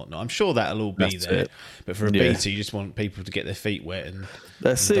dungeons and whatnot. I'm sure that'll all be there. But for a beta, you just want people to get their feet wet and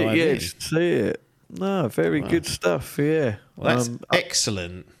that's and it. dive Yeah, in. see it. No, very good stuff. Yeah, well, that's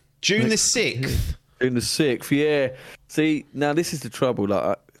excellent. June the 6th. June the 6th. Yeah. See, now this is the trouble.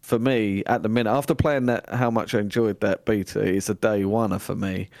 Like for me, at the minute, after playing that, how much I enjoyed that beta, it's a day oneer for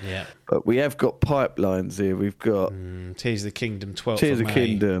me. Yeah. But we have got pipelines here. We've got Tears of the Kingdom, 12th Tears of of May.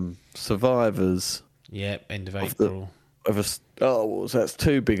 Kingdom, Survivors. Yep, end of April. That's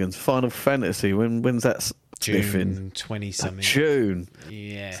two big ones. Final Fantasy. When's that? June 20-something. June.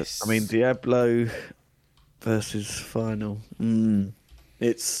 Yes. So, I mean, Diablo versus Final.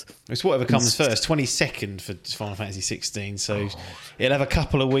 It's whatever comes first. 22nd for Final Fantasy 16. So it'll have a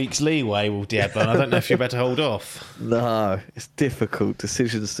couple of weeks leeway with Diablo. And I don't know if you're about to hold off. No, it's difficult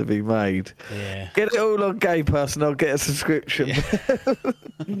decisions to be made. Yeah. Get it all on Game Pass and I'll get a subscription. Yeah.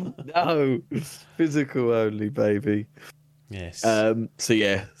 No, physical only, baby. Yes. So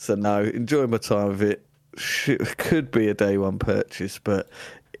no, enjoy my time with it. could be a day one purchase, but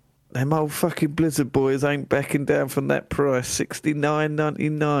them old fucking Blizzard boys ain't backing down from that price.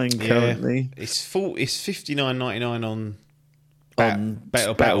 $69.99 currently. It's $59.99 on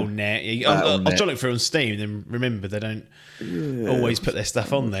Battle.net. I was trying to look for it on Steam, and then remember they don't always put their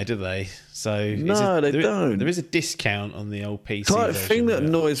stuff on there, do they? So they don't. There is a discount on the old PC The version. thing that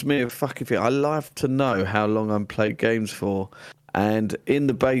annoys me a fucking thing, I like to know how long I'm played games for, and in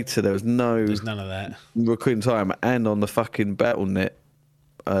the beta there's none of that recording time, and on the fucking Battle.net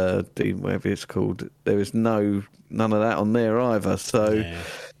whatever it's called, there is none of that on there either. So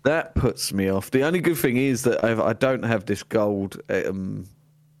that puts me off. The only good thing is that I don't have this gold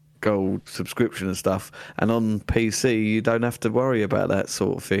subscription and stuff, and on PC you don't have to worry about that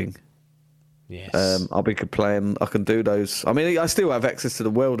sort of thing. Yes. I'll be playing. I can do those. I mean, I still have access to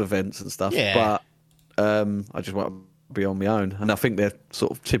the world events and stuff, but I just want to be on my own, and I think they're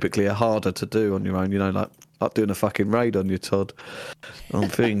sort of typically harder to do on your own. You know, like doing a fucking raid on your Todd on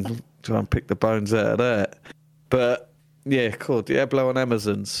thing. Try and pick the bones out of that. But yeah, cool. Diablo on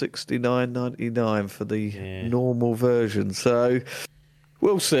Amazon, $69.99 for the normal version. So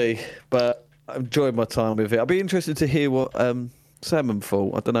we'll see. But I enjoyed my time with it. I'll be interested to hear what Salmon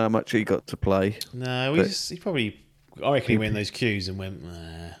thought. I don't know how much he got to play. No, he probably. I reckon he went in those queues and went,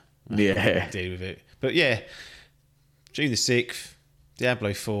 deal with it. But yeah, June the 6th,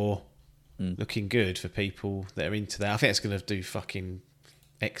 Diablo 4, looking good for people that are into that. I think it's going to do fucking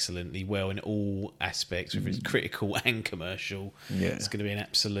excellently well in all aspects, whether it's critical and commercial. It's going to be an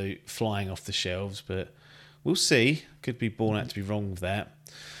absolute flying off the shelves, but we'll see. Could be born out to be wrong with that.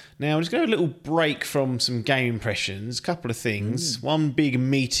 Now, I'm just going to have a little break from some game impressions. A couple of things. One big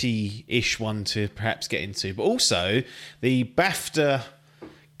meaty-ish one to perhaps get into, but also the BAFTA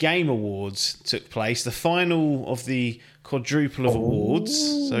Game Awards took place, the final of the quadruple of awards.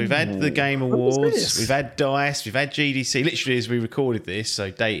 So we've had the Game Awards, we've had DICE, we've had GDC, literally as we recorded this, so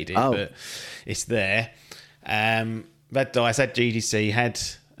dated it, but it's there. We've had DICE, had GDC, had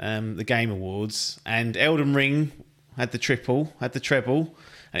the Game Awards, and Elden Ring had the treble,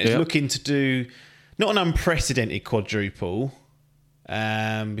 and it was looking to do not an unprecedented quadruple,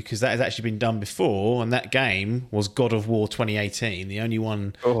 because that has actually been done before, and that game was God of War 2018, the only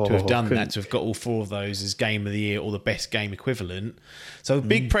one to have done that, to have got all four of those as Game of the Year or the best game equivalent. So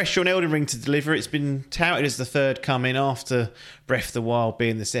big pressure on Elden Ring to deliver. It's been touted as the third coming, after Breath of the Wild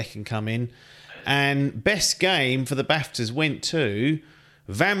being the second coming. And best game for the BAFTAs went to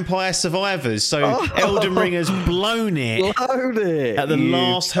Vampire Survivors. So Elden Ring has blown it at the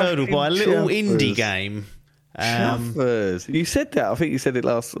last hurdle by a little indie game. You said that. I think you said it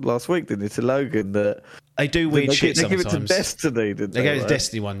last week, didn't you, to Logan, that they do weird shit sometimes. They give it to Destiny, didn't they? They gave it to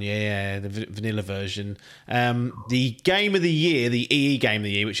Destiny one, the vanilla version. The Game of the Year, the EE Game of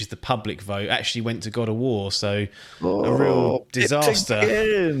the Year, which is the public vote, actually went to God of War. So a real disaster.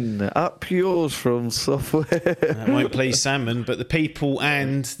 Again. Up yours From Software. That won't please Salmon, but the people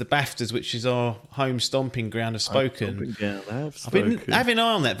and the BAFTAs, which is our home stomping ground, have spoken. I've been having an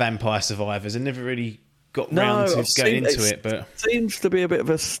eye on that Vampire Survivors and never really got round to going into it, but seems to be a bit of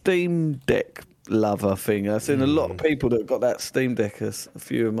a Steam Deck lover thing. I've seen a lot of people that got that Steam Deck, a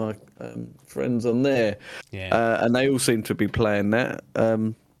few of my friends on there, and they all seem to be playing that.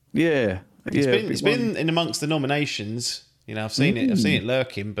 It's been in amongst the nominations. You know, I've seen it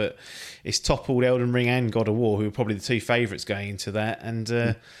lurking, but it's toppled Elden Ring and God of War, who are probably the two favourites going into that. And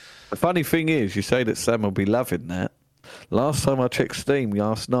the funny thing is, you say that Sam will be loving that. Last time I checked Steam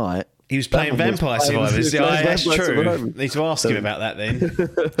last night, he was playing Vampire Survivors. That's true. Need to ask him about that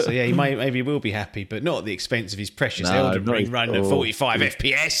then. So yeah, maybe he will be happy, but not at the expense of his precious Elden Ring running at 45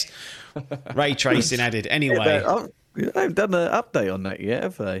 FPS. Ray tracing added. Anyway, they've done an update on that yet,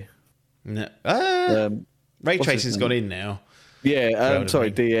 have they? No. Ray tracing's gone in now. Yeah, I'm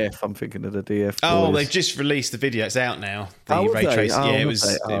sorry, DF. I'm thinking of the DF. Oh, they've just released the video. It's out now. The ray tracing. It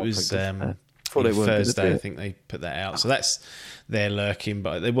was Thursday. I think they put that out. So that's they're lurking,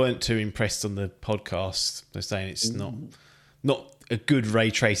 but they weren't too impressed on the podcast. They're saying it's not a good ray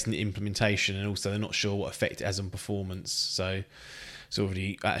tracing implementation, and also they're not sure what effect it has on performance. So it's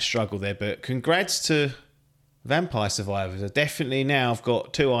already at a struggle there. But congrats to Vampire Survivors. Definitely now I've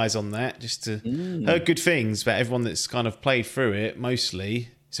got two eyes on that. Just to heard good things about everyone that's kind of played through it. Mostly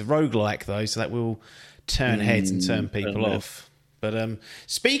it's a roguelike though, so that will turn heads and turn people off. But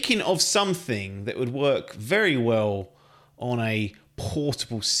speaking of something that would work very well on a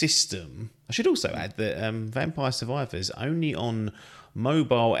portable system, I should also add that Vampire Survivors only on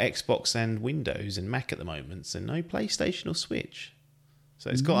mobile, Xbox and Windows and Mac at the moment, so no PlayStation or Switch. So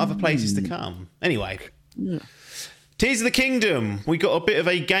it's got other places to come. Anyway, Tears of the Kingdom. We got a bit of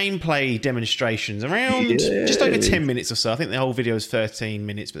a gameplay demonstrations around just over 10 minutes or so. I think the whole video is 13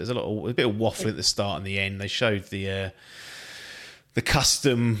 minutes, but there's a bit of waffle at the start and the end. They showed the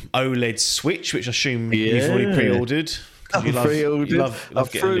custom OLED Switch, which I assume you've already pre-ordered. I love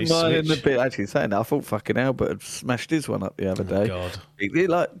threw mine in the Switch. bit. Actually, saying that, I thought fucking Albert had smashed his one up the other day. God. It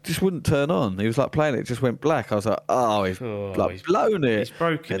like just wouldn't turn on. He was like playing it, just went black. I was like, he's blown it. He's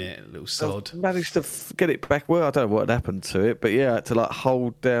broken it, little sod. I managed to get it back. Well, I don't know what had happened to it, but yeah, I had to like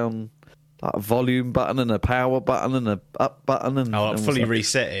hold down like a volume button and a power button and a up button and Fully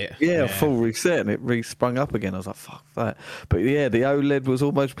reset it. Yeah, full reset, and it re-sprung up again. I was like, fuck that. But yeah, the OLED was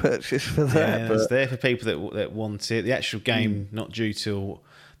almost purchased for that. Yeah, it's there for people that want it. The actual game not due till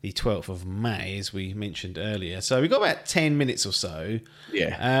the 12th of May, as we mentioned earlier. So we've got about 10 minutes or so.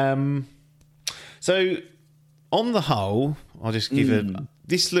 Yeah. So on the whole, I'll just give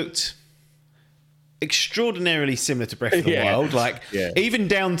this looked extraordinarily similar to Breath of the Wild. Like even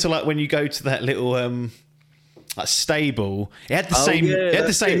down to like when you go to that little like stable, it had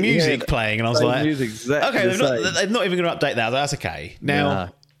the same music playing, and I was like, okay, they're not even going to update that. That's okay.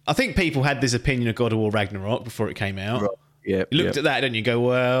 Now, I think people had this opinion of God of War Ragnarok before it came out. Right. You looked at that and you go,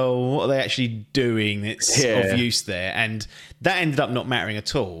 well, what are they actually doing that's of use there? And that ended up not mattering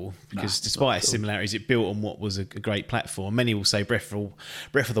at all, because despite its similarities, it built on what was a great platform. Many will say Breath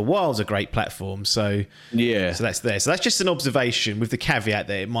of the Wild's a great platform, so that's there. So that's just an observation with the caveat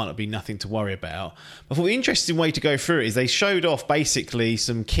that it might not be nothing to worry about. But I thought the interesting way to go through it is they showed off basically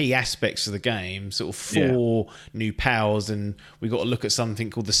some key aspects of the game, sort of 4 new powers, and we got to look at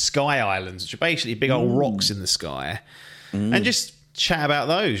something called the Sky Islands, which are basically big old rocks in the sky. And just chat about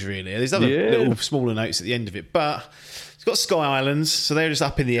those, really. There's other little smaller notes at the end of it, but it's got Sky Islands, so they're just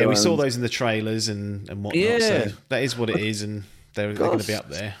up in the air. We saw those in the trailers and whatnot, so that is what it is, and they're going to be up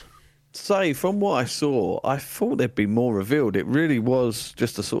there. Say, from what I saw, I thought there'd be more revealed. It really was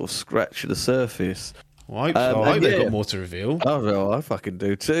just a sort of scratch of the surface. Well, I hope they've got more to reveal. Oh, well, I fucking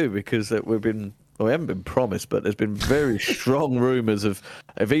do too, because we haven't been promised, but there's been very strong rumours of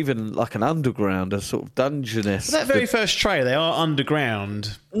even like an underground, a sort of dungeon-esque. That very first trailer, they are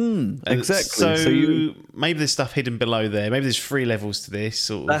underground. Exactly. So maybe there's stuff hidden below there. Maybe there's 3 levels to this.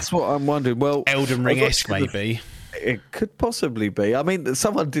 That's what I'm wondering. Well, Elden Ring-esque, maybe. It could possibly be. I mean,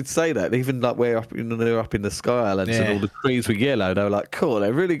 someone did say that. Even like they're up in the Sky Islands and all the trees were yellow. They were like, cool.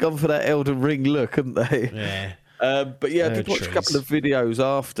 They've really gone for that Elden Ring look, haven't they? Yeah. But yeah, I did watch a couple of videos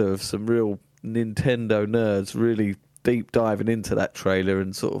after of some real Nintendo nerds really deep diving into that trailer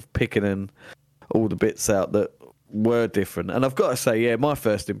and sort of picking in all the bits out that were different. And I've got to say, my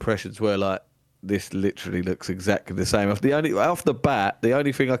first impressions were like, this literally looks exactly the same. Off the bat, the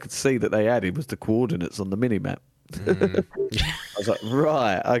only thing I could see that they added was the coordinates on the minimap. I was like,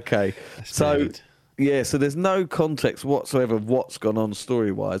 right, okay. So there's no context whatsoever of what's gone on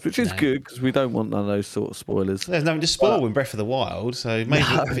story-wise, which is good, because we don't want none of those sort of spoilers. There's nothing to spoil in Breath of the Wild, so maybe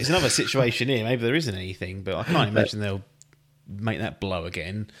if it's another situation here, maybe there isn't anything, but I can't imagine they'll make that blow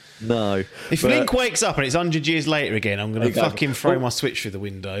again. No. If Link wakes up and it's 100 years later again, I'm going to fucking throw my Switch through the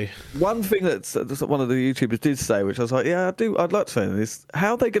window. One thing that's one of the YouTubers did say, which I was like, I'd like to say this,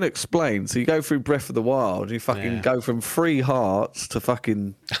 how are they going to explain? So you go through Breath of the Wild, you fucking go from 3 hearts to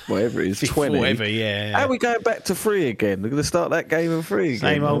fucking, whatever it is, 20. Whatever, How are we going back to 3 again? We're going to start that game in 3 again.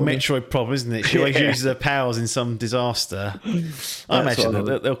 Same old Metroid problem, isn't it? She always uses her powers in some disaster. I imagine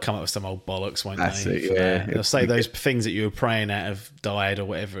that they'll come up with some old bollocks, won't they? They'll say those things that you were praying at have died or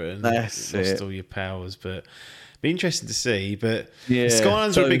whatever, and lost all your powers. But be interesting to see. But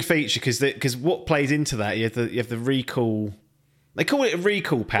Skylands are a big feature because what plays into that, you have the recall. They call it a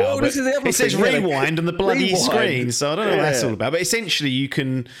recall power, but it says rewind on the bloody screen, so I don't know what that's all about. But essentially, you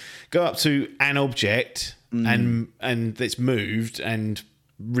can go up to an object and it's moved and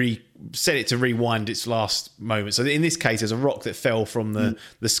set it to rewind its last moment. So in this case, there's a rock that fell from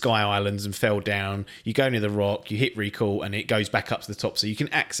the Sky Islands and fell down. You go near the rock, you hit recall, and it goes back up to the top, so you can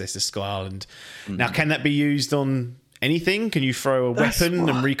access the Sky Island. Now, can that be used on anything? Can you throw a weapon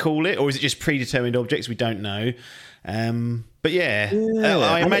and recall it, or is it just predetermined objects? We don't know. But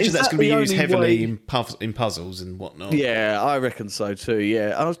I imagine that's going to be used heavily in puzzles and whatnot. Yeah, I reckon so too.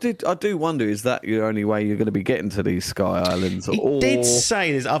 Yeah, I do wonder, is that your only way you're going to be getting to these Sky Islands? He did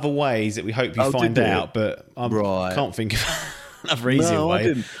say there's other ways that we hope you find out, but I can't think of another easier way. I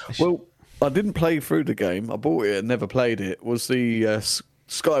didn't. Well, I didn't play through the game. I bought it and never played it. Was the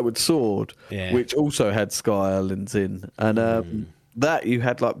Skyward Sword, which also had Sky Islands in, and that you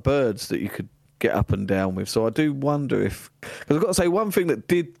had like birds that you could get up and down with. So I do wonder because I've got to say, one thing that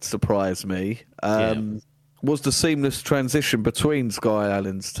did surprise me was the seamless transition between Sky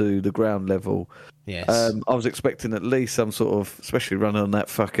Islands to the ground level. Yes. I was expecting at least some sort of, especially running on that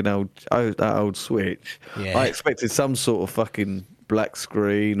fucking old Switch. Yeah. I expected some sort of fucking black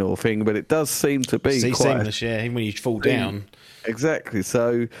screen or thing, but it does seem to be quite seamless, yeah, even when you fall down. Exactly.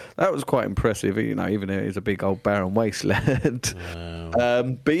 So that was quite impressive, even though it is a big old barren wasteland. Wow.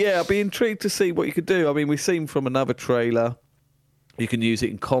 But yeah, I'd be intrigued to see what you could do. I mean, we've seen from another trailer, you can use it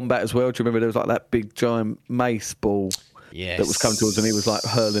in combat as well. Do you remember there was like that big giant mace ball that was coming towards, and he was like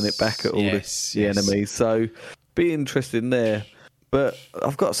hurling it back at all the enemies. So be interested in there. But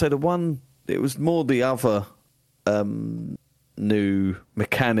I've got to say, it was more the other new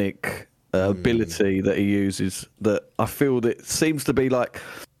mechanic ability that he uses that I feel that seems to be like,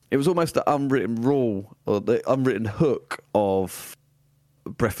 it was almost the unwritten rule or the unwritten hook of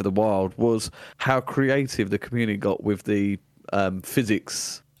Breath of the Wild, was how creative the community got with the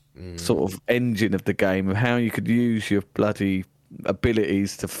physics sort of engine of the game, of how you could use your bloody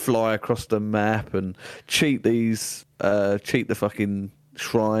abilities to fly across the map and cheat the fucking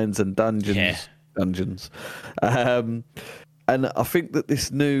shrines and dungeons. And I think that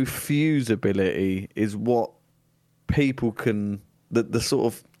this new fuse ability is what people can.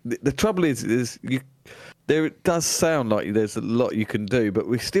 The trouble is there. It does sound like there's a lot you can do, but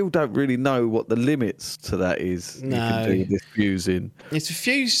we still don't really know what the limits to that is. No. You can do this fusing. Yes, the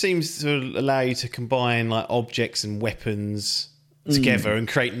fuse seems to allow you to combine like objects and weapons together and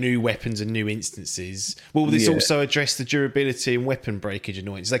create new weapons and new instances. Will this also address the durability and weapon breakage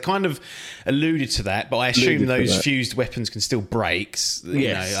annoyance? They kind of alluded to that, but I assume those fused weapons can still break. When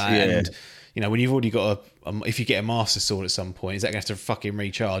you've already got if you get a Master Sword at some point, is that going to have to fucking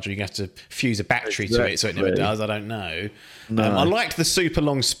recharge, or are you going to have to fuse a battery to it so it never does? I don't know. No. I liked the super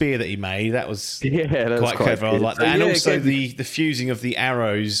long spear that he made. That was quite clever. I like that. And also the fusing of the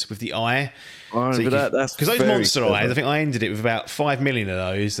arrows with the eye. That's because those monster eyes, I think I ended it with about 5 million of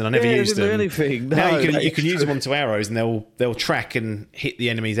those, and I never used them. Anything. No, now you can use them onto arrows, and they'll track and hit the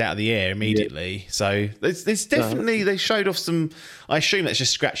enemies out of the air immediately. Yeah. So there's definitely they showed off some. I assume that's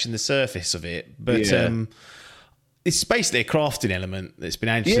just scratching the surface of it, but it's basically a crafting element that's been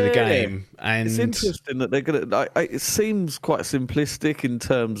added to the game, and it's interesting that they're gonna. It seems quite simplistic in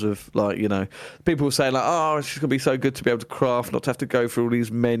terms of people were saying like, oh, it's just gonna be so good to be able to craft, not to have to go through all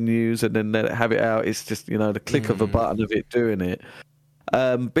these menus and then have it out. It's just the click of a button of it doing it.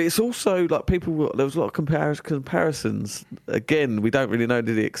 But it's also like there was a lot of comparisons. Again, we don't really know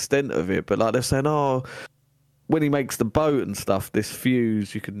the extent of it, but like they're saying, oh, when he makes the boat and stuff, this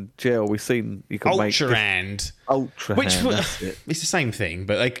fuse you can gel. We've seen you can make Ultra Hand, which it's the same thing,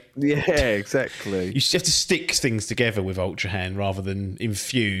 but exactly. You just have to stick things together with Ultra Hand rather than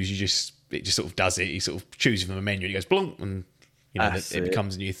infuse. It just sort of does it. You sort of choose from a menu, and it goes blonk, and it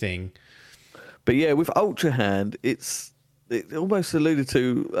becomes a new thing. But yeah, with Ultra Hand, it almost alluded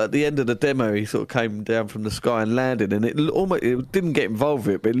to at the end of the demo. He sort of came down from the sky and landed, and it didn't get involved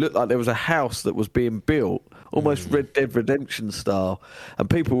with it, but it looked like there was a house that was being built, almost Red Dead Redemption style. And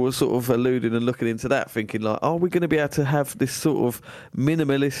people were sort of alluding and looking into that, thinking like, are we going to be able to have this sort of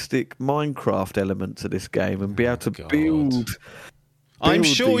minimalistic Minecraft element to this game and be able to build? I'm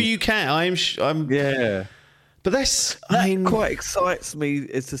sure you can. Yeah. But that quite excites me,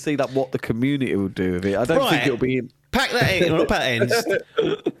 is to see like what the community will do with it. I don't think it'll be. Pack that in, or not pack that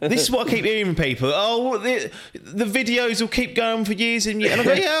in. This is what I keep hearing from people. Oh, the videos will keep going for years and years. And I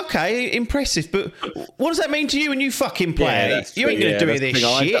go, yeah, okay, impressive. But what does that mean to you when you fucking play it? You ain't going to do this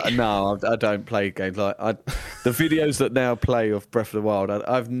shit. I don't play games like the videos that now play of Breath of the Wild.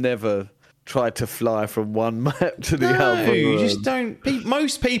 I've never tried to fly from one map to the other. You just don't.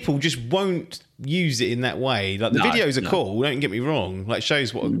 Most people just won't use it in that way. Like the videos are cool. Don't get me wrong. Like it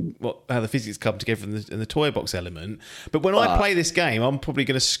shows how the physics come together in the toy box element. But when I play this game, I'm probably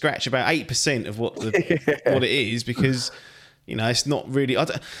going to scratch about 8% of what it is, because it's not really. I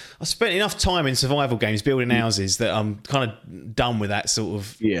spent enough time in survival games building houses that I'm kind of done with that sort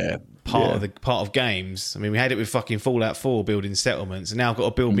of part of games. I mean, we had it with fucking Fallout 4 building settlements, and now I've got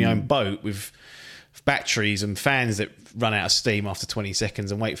to build my own boat with batteries and fans that run out of steam after 20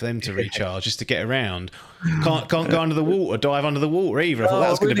 seconds and wait for them to recharge just to get around. Can't go under the water, dive under the water either. I thought that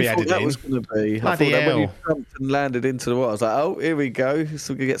was going to be added in. That was going to be. Bloody hell. When you jumped and landed into the water, I was like, oh, here we go.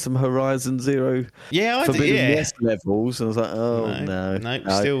 So we can get some Horizon Zero Forbidden West levels. And I was like, oh,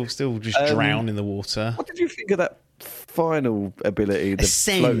 no. Still just drown in the water. What did you think of that final ability? The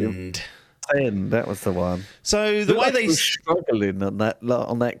Ascend. That was the one. So the way they were struggling on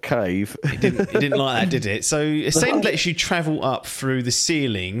that cave. It didn't like that, did it? So Ascend lets you travel up through the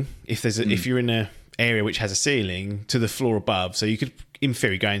ceiling if you're in a area which has a ceiling to the floor above. So you could, in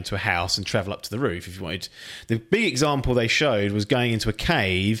theory, go into a house and travel up to the roof if you wanted. The big example they showed was going into a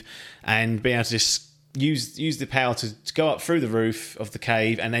cave and being able to just use the power to go up through the roof of the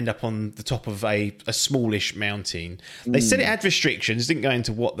cave and end up on the top of a smallish mountain. They said it had restrictions, didn't go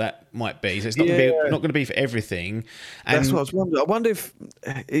into what that might be, so it's not going to be for everything. And that's what I was wondering. I wonder if,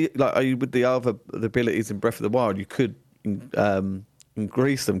 like, with the other abilities in Breath of the Wild, you could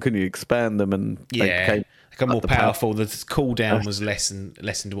increase them, couldn't you? Expand them and become more powerful. The cooldown was lessened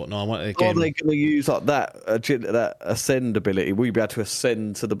and whatnot. Are they going to use like that ascend ability? Will you be able to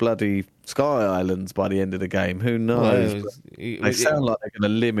ascend to the bloody Sky Islands by the end of the game? Who knows? They sound like they're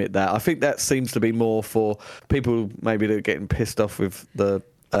going to limit that. I think that seems to be more for people maybe that are getting pissed off with the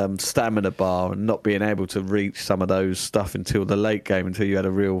stamina bar and not being able to reach some of those stuff until the late game, until you had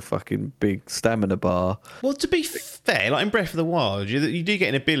a real fucking big stamina bar. Well, to be fair, like in Breath of the Wild, you do get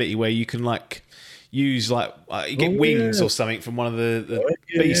an ability where you can like use like you get wings or something from one of the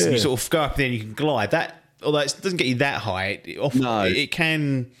beasts, and you sort of go up there and you can glide. That, although it doesn't get you that high, it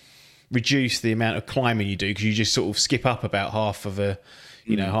can reduce the amount of climbing you do because you just sort of skip up about half of a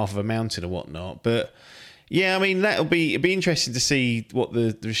mountain or whatnot. But yeah, I mean it'd be interesting to see what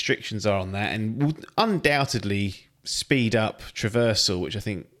the restrictions are on that, and will undoubtedly speed up traversal, which I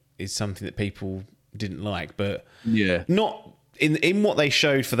think is something that people didn't like, but not. In what they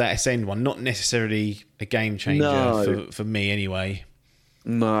showed for that Ascend one, not necessarily a game changer for me anyway.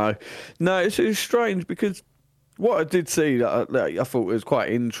 No, it's strange because what I did see that I thought was quite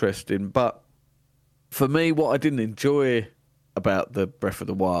interesting, but for me, what I didn't enjoy about the Breath of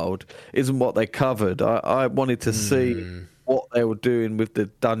the Wild isn't what they covered. I wanted to see what they were doing with the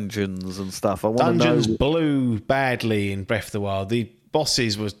dungeons and stuff. Dungeons blew badly in Breath of the Wild. The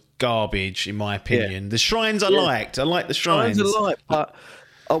bosses were garbage, in my opinion. The shrines I liked. I like the shrines. But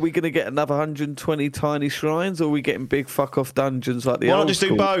are we going to get another 120 tiny shrines, or are we getting big fuck-off dungeons like the old Why not just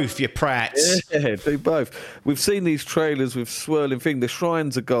do both, you prats? Yeah, do both. We've seen these trailers with swirling thing. The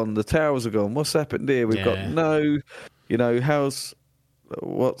shrines are gone. The towers are gone. What's happened here? We've got no...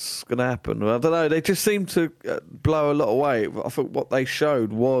 what's going to happen? I don't know. They just seem to blow a lot away. I thought what they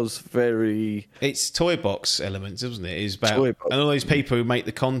showed was very... It's toy box elements, isn't it? It's about... And all those people who make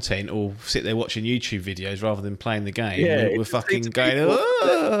the content or sit there watching YouTube videos rather than playing the game. Yeah, we're fucking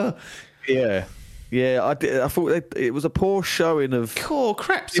going... Yeah, I did. I thought it was a poor showing of... Core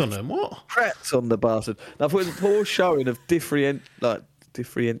craps on them, what? Craps on the bastard. I thought it was a poor showing of differentiating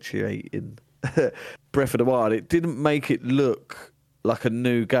Breath of the Wild. It didn't make it look like a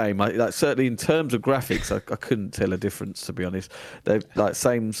new game. Like certainly in terms of graphics, I couldn't tell a difference, to be honest. They're like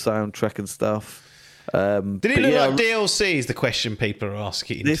same soundtrack and stuff. Did it look like DLC is the question people are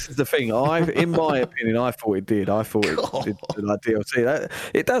asking. This is the thing. In my opinion, I thought it did. I thought it did like DLC.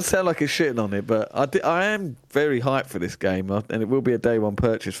 It does sound like it's shitting on it, but I am very hyped for this game, and it will be a day one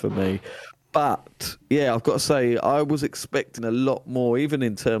purchase for me. But yeah, I've got to say, I was expecting a lot more, even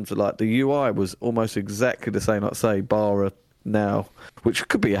in terms of like the UI was almost exactly the same, like say, Bara now, which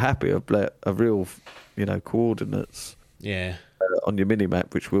could be a real, coordinates. Yeah. On your mini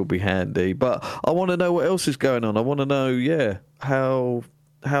map, which will be handy. But I want to know what else is going on. I want to know, how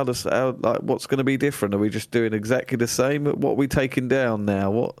what's going to be different. Are we just doing exactly the same? What are we taking down now?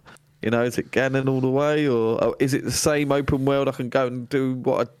 What, is it Ganon all the way, or is it the same open world? I can go and do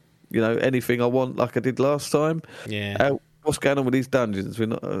what anything I want, like I did last time. Yeah. What's going on with these dungeons? We're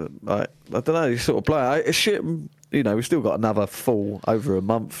not I don't know. You sort of play shit. We've still got another over a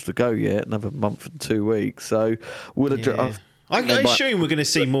month to go yet. Another month and 2 weeks. So I assume we're going to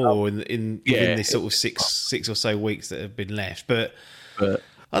see more within this sort of six or so weeks that have been left. But I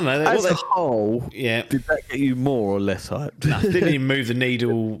don't know. As a whole, did that get you more or less hyped? No, didn't even move the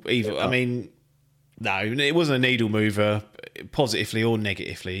needle either. I mean, no, it wasn't a needle mover, positively or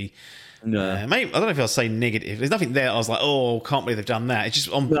negatively. No, maybe, I don't know if I'll say negative. There's nothing there. I was like, oh, can't believe they've done that. It's just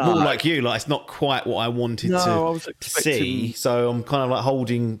I'm more like you. Like it's not quite what I wanted to see. So I'm kind of like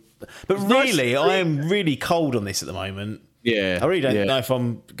holding. But really, I am really cold on this at the moment. Yeah, I really don't know if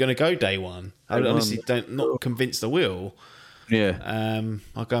I'm going to go day one. I honestly not convinced I will. Yeah.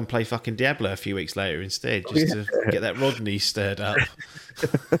 I'll go and play fucking Diablo a few weeks later instead, just to get that Rodney stirred up.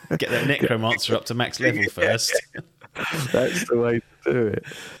 Get that Necromancer up to max level first. That's the way to do it.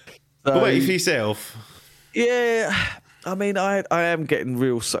 So, what about you for yourself? Yeah, I mean, I am getting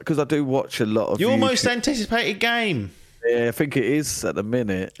real because I do watch a lot of your most anticipated game. Yeah, I think it is at the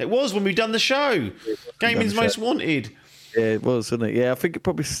minute. It was when we done the show. Gaming's Most Wanted. Yeah, it was, wasn't it? Yeah, I think it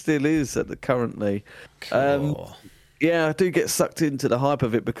probably still is currently. Cool. Yeah, I do get sucked into the hype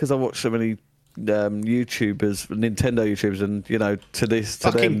of it because I watch so many YouTubers, Nintendo YouTubers, and to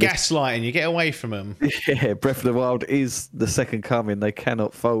fucking them, gaslighting. You get away from them. Yeah, Breath of the Wild is the second coming. They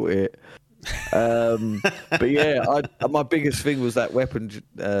cannot fault it. But yeah, my biggest thing was that weapon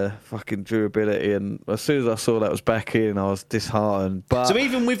fucking durability, and as soon as I saw that was back in, I was disheartened. But so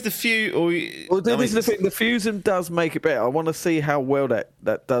even with the this is the thing. The fusing does make it better. I want to see how well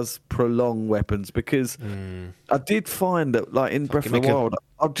that does prolong weapons, because I did find that, like in Breath of the Wild,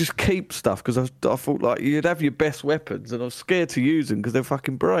 I'd just keep stuff because I thought like you'd have your best weapons, and I was scared to use them because they'll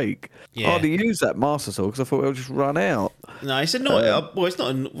fucking break. Yeah. I hardly use that Master Sword because I thought it'll just run out. No, it's annoying. Well, it's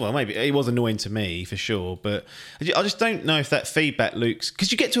not. Well, maybe it was annoying to me for sure, but I just don't know if that feedback looks,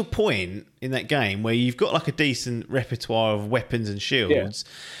 because you get to a point in that game where you've got like a decent repertoire of weapons and shields,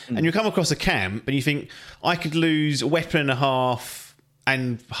 and you come across a camp and you think, I could lose a weapon and a half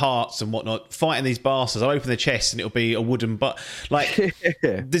and hearts and whatnot fighting these bastards. I'll open the chest and it'll be a wooden butt. Like,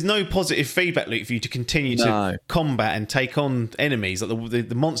 there's no positive feedback loop for you to continue to combat and take on enemies. Like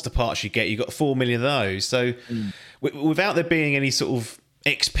the monster parts you get, you've got 4 million of those. So without there being any sort of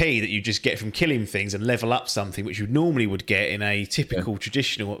XP that you just get from killing things and level up something, which you normally would get in a typical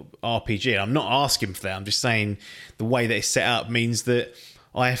traditional RPG. And I'm not asking for that. I'm just saying the way that it's set up means that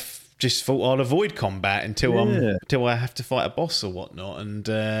I've just thought I'll avoid combat until I have to fight a boss or whatnot. And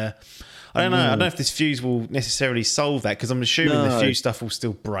I don't know. I don't know if this fuse will necessarily solve that, because I'm assuming the fuse stuff will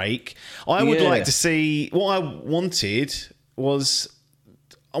still break. I would like to see, what I wanted was,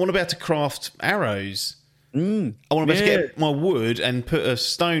 I want to be able to craft arrows. I want to be able to get my wood and put a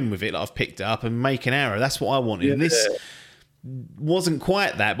stone with it that I've picked up and make an arrow. That's what I wanted. And this wasn't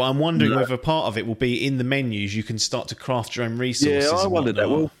quite that, but I'm wondering whether part of it will be in the menus. You can start to craft your own resources. Yeah, I wondered that.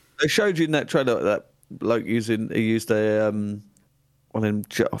 Well, they showed you in that trailer that bloke he used a one of them,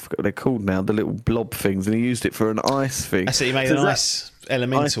 I forget what they're called now, the little blob things, and he used it for an ice thing. I see, he made an ice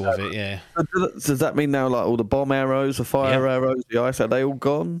elemental of it, yeah. Does that mean now, like all the bomb arrows, the fire arrows, the ice, are they all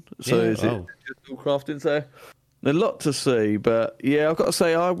gone? So is it just all crafting? So a lot to see, but yeah, I've got to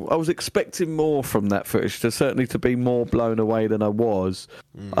say I was expecting more from that footage, certainly to be more blown away than I was.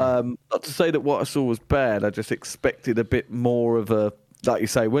 Not to say that what I saw was bad, I just expected a bit more of a, like you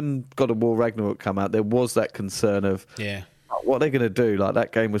say, when God of War Ragnarok come out, there was that concern of what are they going to do? Like,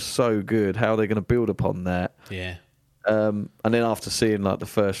 that game was so good, how are they going to build upon that? Yeah. And then after seeing like the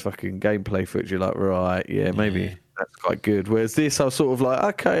first fucking gameplay footage, you're like, right, maybe that's quite good. Whereas this, I was sort of like,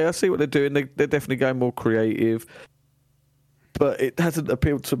 okay, I see what they're doing. They're definitely going more creative, but it hasn't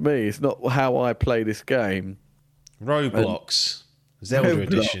appealed to me. It's not how I play this game. Roblox, Zelda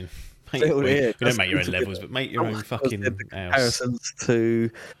edition. You don't make your own levels, but make your own fucking house. Comparisons to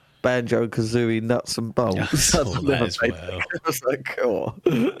Banjo-Kazooie Nuts and Bolts. I saw that as well. I was like, cool.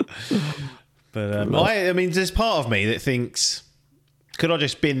 But I mean, there's part of me that thinks, could I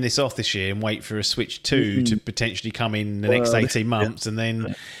just bin this off this year and wait for a Switch 2 to potentially come in the next 18 months? And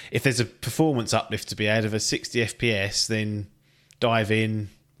then if there's a performance uplift to be had of a 60 FPS, then dive in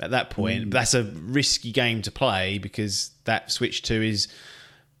at that point. But that's a risky game to play, because that Switch 2 is,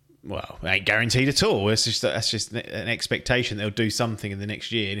 well, it ain't guaranteed at all. That's just an expectation they'll do something in the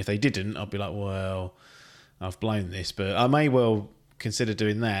next year. And if they didn't, I'd be like, well, I've blown this. But I may well consider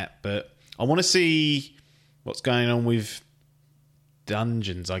doing that. But I want to see what's going on with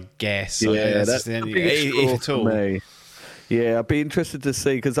dungeons, I guess. Yeah, that's the only, if at all. Me. Yeah, I'd be interested to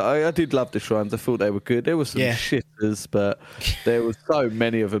see, because I did love the shrines. I thought they were good. There were some shitters, but there were so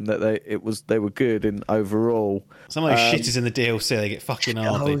many of them that they were good in overall. Some of those shitters in the DLC, they get fucking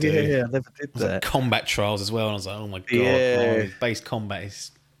hard. They do. Yeah, I never did that. Like combat trials as well, and I was like, oh my god, base combat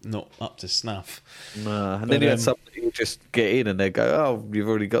is not up to snuff. No, and then you had something you just get in and they go, oh, you've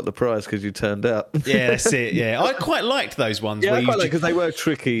already got the prize because you turned up. Yeah, that's it. Yeah, I quite liked those ones. Yeah, because they were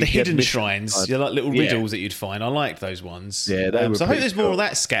tricky. The hidden shrines, like little riddles that you'd find. I liked those ones. Yeah, they were. So I hope there's more of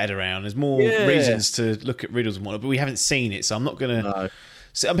that scattered around. There's more reasons to look at riddles and whatnot, but we haven't seen it, so I'm not going to. No.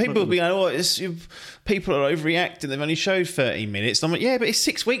 So people will be going, people are overreacting. They've only showed 30 minutes. And I'm like, yeah, but it's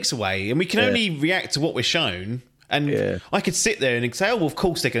 6 weeks away, and we can only react to what we're shown. And I could sit there and say, oh, well, of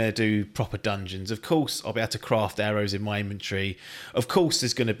course they're going to do proper dungeons. Of course I'll be able to craft arrows in my inventory. Of course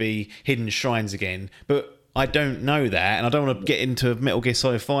there's going to be hidden shrines again. But I don't know that, and I don't want to get into a Metal Gear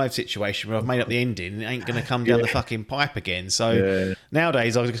Solid 5 situation where I've made up the ending and it ain't going to come down the fucking pipe again. So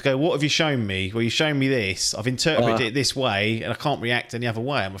nowadays I just go, what have you shown me? Well, you've shown me this. I've interpreted it this way, and I can't react any other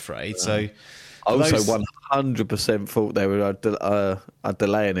way, I'm afraid. So I also 100% thought they were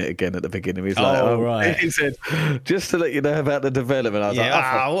delaying it again at the beginning. He's like, right. He said, just to let you know about the development. I was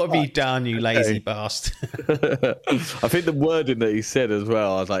like, what have you done, you lazy bastard? I think the wording that he said as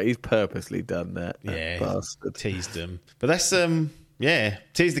well, I was like, he's purposely done that. Yeah, bastard. Teased them. But that's Yeah,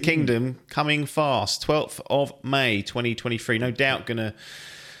 Tears the Kingdom coming fast, 12th of May 2023. No doubt going to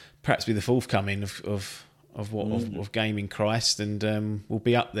perhaps be the forthcoming of Gaming Christ, and we'll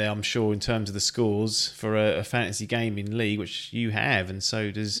be up there, I'm sure, in terms of the scores for a fantasy gaming league, which you have, and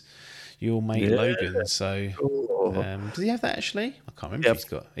so does your mate Logan. So does he have that actually? I can't remember if he's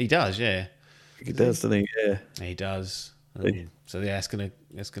got. He does, yeah. He does, doesn't he? Yeah, he does. So yeah, it's gonna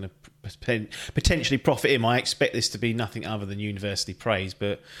potentially profit him. I expect this to be nothing other than universally praised,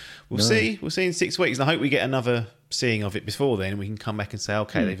 but we'll see. We'll see in 6 weeks, and I hope we get another seeing of it before then. We can come back and say,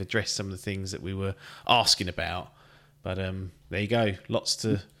 okay, they've addressed some of the things that we were asking about. But there you go, lots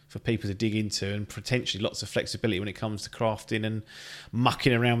for people to dig into, and potentially lots of flexibility when it comes to crafting and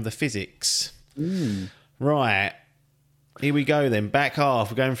mucking around with the physics. Right, here we go then. Back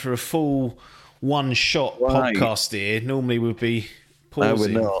half, we're going for a full one-shot podcast here. Normally we'd be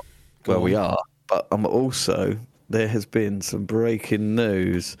pausing. No, we're not. Well, we are, but there has been some breaking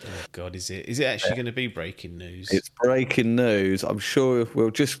news. Oh God, is it actually going to be breaking news? It's breaking news. I'm sure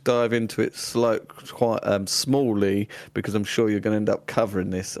we'll just dive into it quite smallly, because I'm sure you're going to end up covering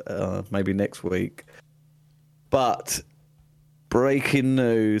this maybe next week. But breaking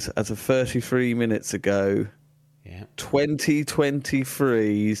news as of 33 minutes ago. Yeah.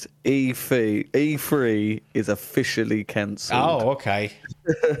 2023's E3 is officially cancelled. Oh, okay.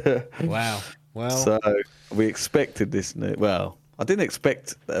 Wow. Well, so we expected this. Well, I didn't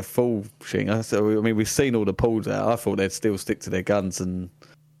expect a full thing. I mean, we've seen all the polls out. I thought they'd still stick to their guns and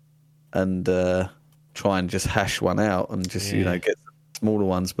try and just hash one out and just get smaller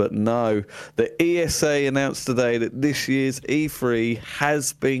ones. But no, the ESA announced today that this year's E3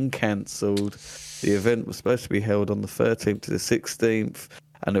 has been cancelled. The event was supposed to be held on the 13th to the 16th,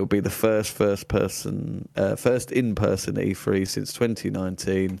 and it will be the first in-person E3 since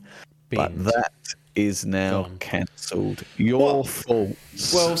 2019. But that is now cancelled. Your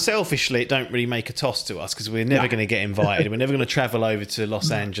faults. Well, selfishly, it don't really make a toss to us, because we're never going to get invited. We're never going to travel over to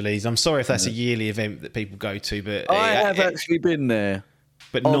Los Angeles. I'm sorry if that's a yearly event that people go to, but I have actually been there.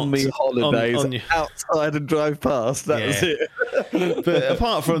 But on not me holidays, on outside and drive past. That was it. But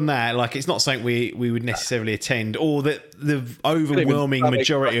apart from that, like, it's not something we would necessarily attend, or that the overwhelming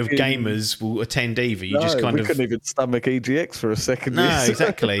majority of gamers will attend either. We couldn't even stomach EGX for a second. No,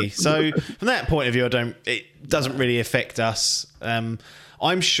 exactly. So from that point of view, it doesn't really affect us. I'm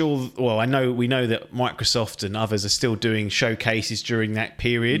sure. Well, we know that Microsoft and others are still doing showcases during that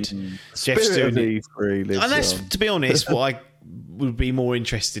period. Jeff's doing E3 lives and that's, on. to be honest, what I would be more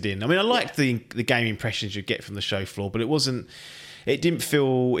interested in. I mean, I liked the game impressions you get from the show floor, but it didn't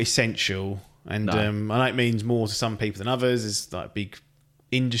feel essential. And I know it means more to some people than others. There's like big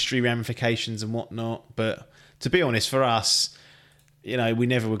industry ramifications and whatnot. But to be honest, for us, we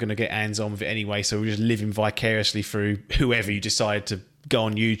never were going to get hands on with it anyway. So we're just living vicariously through whoever you decide to go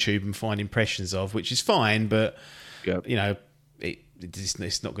on YouTube and find impressions of, which is fine. But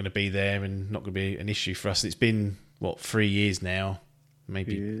it's not going to be there and not going to be an issue for us. It's been 3 years now,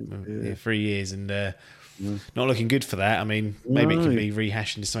 maybe 3 years, and not looking good for that. I mean, maybe it could be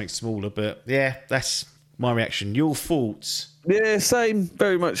rehashed into something smaller, but yeah, that's my reaction. Your thoughts? Yeah, same,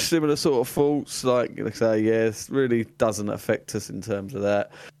 very much similar sort of thoughts. Like I say, it really doesn't affect us in terms of that.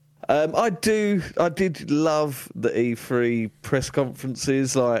 I did love the E3 press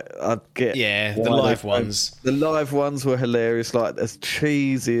conferences. Like, I'd get the live ones. The live ones were hilarious. Like, as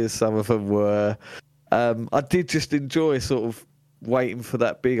cheesy as some of them were. I did just enjoy sort of waiting for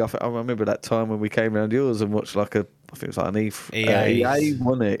that big. I remember that time when we came around yours and watched I think it was like an EA,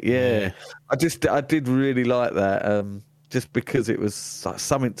 wasn't it? Yeah. I did really like that. Just because it was like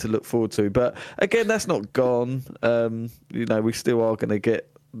something to look forward to. But again, that's not gone. We still are going to get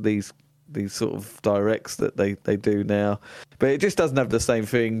these sort of directs that they do now, but it just doesn't have the same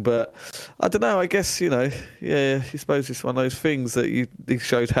thing. But I don't know, I guess I suppose it's one of those things that these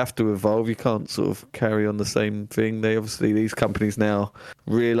shows have to evolve. You can't sort of carry on the same thing. These companies now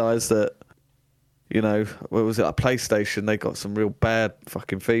realise that what was it, like PlayStation, they got some real bad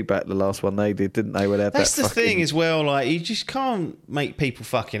fucking feedback the last one they did, didn't they? Where that's the thing as well, like, you just can't make people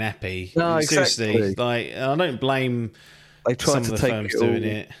fucking happy. No, seriously. Exactly. Like, I don't blame they tried some to of the take firms it all, doing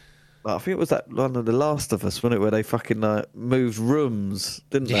it. I think it was that one of The Last of Us, wasn't it, where they fucking moved rooms,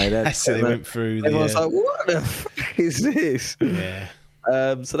 didn't they? That's it, they went through everyone's like, what the fuck is this? Yeah.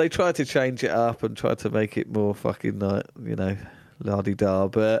 So they tried to change it up and tried to make it more fucking la-di-da,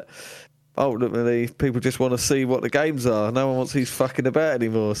 but ultimately people just want to see what the games are. No one wants these fucking about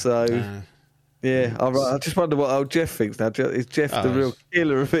anymore, so yeah, I just wonder what old Jeff thinks now. Is Jeff the real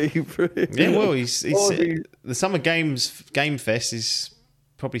killer of E3? Yeah, well, he's the Summer Game Fest is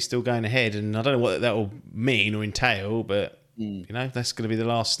probably still going ahead, and I don't know what that will mean or entail, but you know, that's going to be the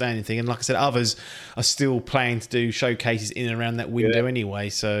last standing thing. And like I said, others are still planning to do showcases in and around that window anyway.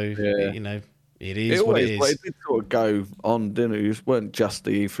 So, you know, it is what it is. It did sort of go on, didn't it? It weren't just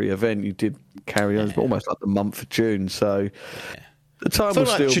the E3 event. You did carry on almost like the month of June. So the time will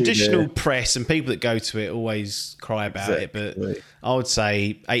still traditional be press and people that go to it always cry about it. But I would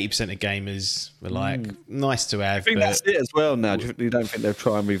say 80% of gamers were like, nice to have. I think that's it as well now. You don't think they'll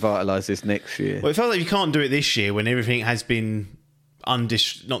try and revitalise this next year? Well, it felt like you can't do it this year when everything has been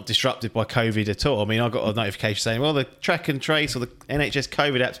not disrupted by COVID at all. I mean, I got a notification saying, well, the track and trace or the NHS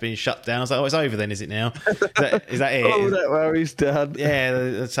COVID app's been shut down. I was like, oh, it's over then, is it now? Is that it? Oh, that worry's done.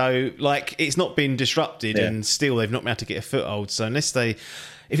 Yeah, so like it's not been disrupted and still they've not been able to get a foothold. So unless I'll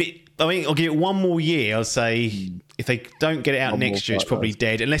give it one more year. I'll say if they don't get it out next year, it's probably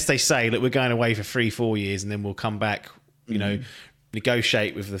dead. Unless they say, look, we're going away for 3-4 years and then we'll come back, you know,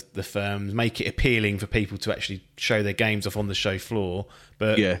 negotiate with the firms, make it appealing for people to actually show their games off on the show floor.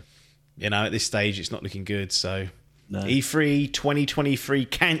 But, you know, at this stage, it's not looking good. So E3 2023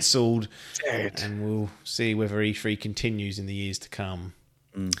 cancelled. And we'll see whether E3 continues in the years to come.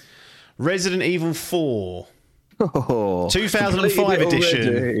 Resident Evil 4. 2005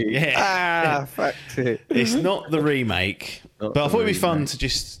 edition. Yeah. Fact it. It's not the remake. But I thought it'd be fun to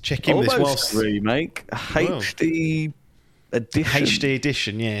just check in with this whilst... remake. HD edition. HD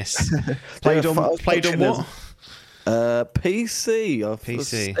edition, yes. Played on what? PC.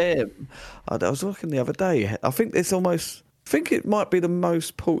 PC. I was looking the other day. I think it might be the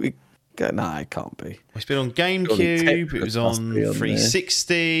most ported. No, it can't be. It's been on GameCube. It was on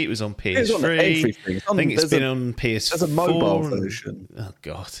 360. It was on PS3. It's on everything. I think it's been on PS4. There's a mobile version. Oh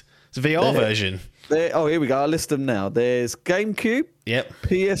God, it's a VR version. Here we go. I'll list them now. There's GameCube. Yep.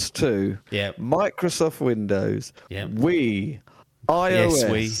 PS2. Yep. Microsoft Windows. Yep. Wii. iOS. Yes,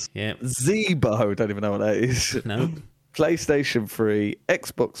 Wii. Yep. Zebo. Don't even know what that is. No. PlayStation 3,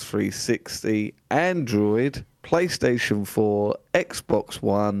 Xbox 360, Android, PlayStation 4, Xbox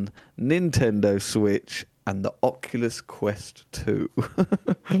One, Nintendo Switch, and the Oculus Quest 2.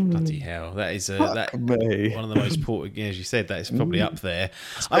 Bloody hell. That is one of the most ported, as you said, that is probably up there.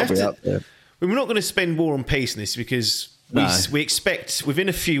 We're not going to spend War and Peace on this because we expect within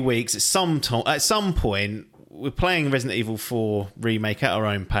a few weeks, at some point, we're playing Resident Evil 4 remake at our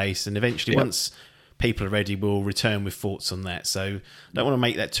own pace, and eventually once people are ready, we'll return with thoughts on that. So I don't want to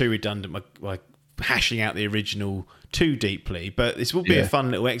make that too redundant by hashing out the original too deeply, but this will be a fun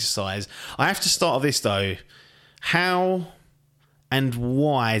little exercise. I have to start with this though. How and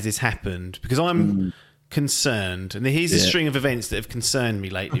why has this happened? Because I'm concerned, and here's a string of events that have concerned me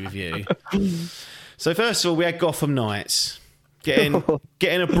lately with you. So first of all, we had Gotham Knights. Getting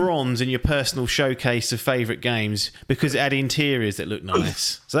a bronze in your personal showcase of favourite games because it had interiors that look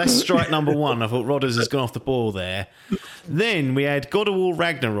nice. So that's strike number one. I thought Rodders has gone off the ball there. Then we had God of War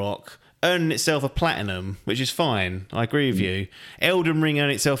Ragnarok earning itself a platinum, which is fine. I agree with you. Elden Ring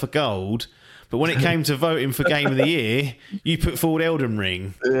earned itself a gold. But when it came to voting for Game of the Year, you put forward Elden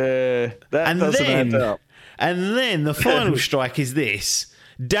Ring. Yeah, that doesn't add up. And then the final strike is this.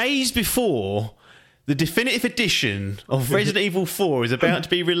 Days before the definitive edition of Resident Evil 4 is about to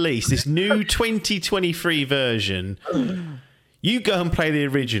be released, this new 2023 version, you go and play the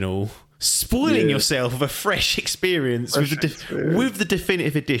original, spoiling yourself of a fresh experience with the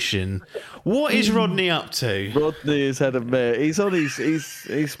definitive edition. What is Rodney up to? Rodney has had a mare. He's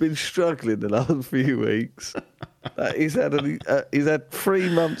been struggling the last few weeks. He's had 3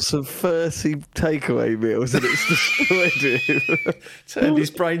 months of 30 takeaway meals and it's destroyed him. Turned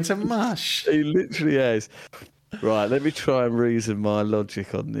his brain to mush. He literally has. Right, let me try and reason my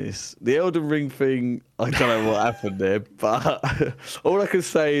logic on this. The Elden Ring thing, I don't know what happened there, but all I can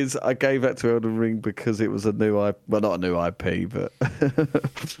say is I gave that to Elden Ring because it was a new IP. Well, not a new IP, but...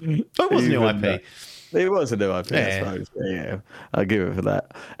 it was a new IP. It was a new IP, I suppose. Yeah, I'll give it for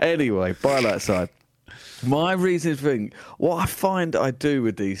that. Anyway, by that side. My reason thing, what I find I do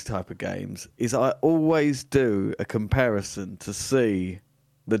with these type of games is I always do a comparison to see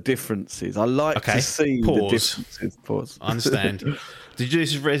the differences. I like to see the differences. Pause. I understand. Did you do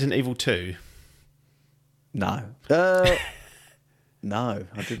this with Resident Evil 2? No. No,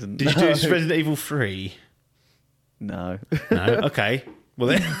 I didn't. Did you do this with Resident Evil 3? No. No? Okay. Well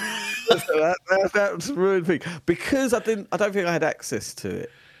then... that's the ruined thing. Because I don't think I had access to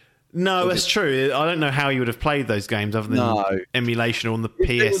it. No, that's true. I don't know how you would have played those games other than emulation on the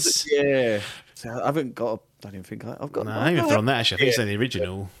PS. So I haven't got. I don't even think I've got. No, I haven't on that actually. I think it's only the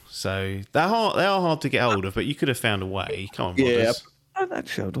original. So they are hard to get hold of, but you could have found a way. Come on, Rodders. And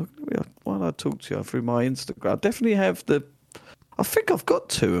actually, why don't I talk to you through my Instagram? I definitely have I think I've got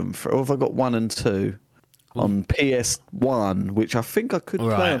 2 and 3, or have I got 1 and 2? on PS1, which I think I could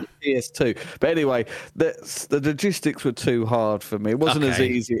play on PS2. But anyway, the logistics were too hard for me. It wasn't as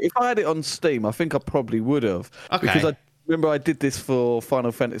easy. If I had it on Steam, I think I probably would have. Okay. Because I remember I did this for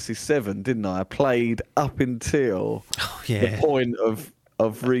Final Fantasy VII, didn't I? I played up until the point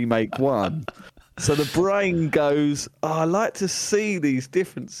of Remake 1. So the brain goes, I like to see these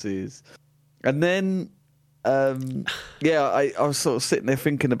differences. And then... I was sort of sitting there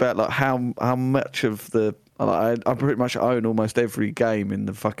thinking about like how much of the I pretty much own almost every game in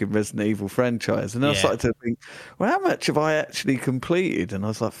the fucking Resident Evil franchise, and I started to think, well, how much have I actually completed? And I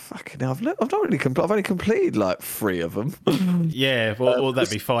was like, fucking hell, I've not really completed. I've only completed like 3 of them. Yeah, what would that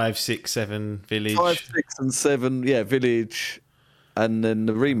be? 5, 6, 7, Village. 5, 6, and 7. Yeah, Village. And then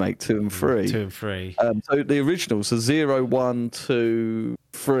the remake 2 and 3. 2 and 3. So the originals, so 0, 1, 2,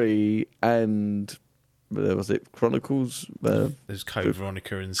 3, and was it Chronicles? There's Code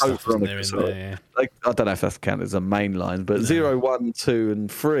Veronica and stuff in there. I don't know if that's counted as a main line, but 0, 1, 2, and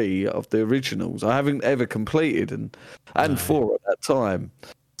 3 of the originals I haven't ever completed, and 4 at that time.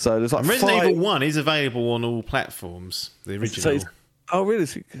 So there's like Resident Evil 1 is available on all platforms. The original. Oh, really?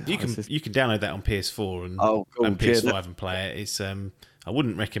 You can download that on PS4 and PS5 and play it. It's I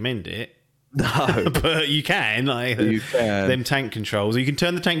wouldn't recommend it. No, but you can. You can. Them tank controls. You can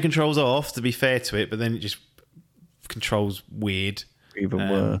turn the tank controls off, to be fair to it, but then it just controls weird. Even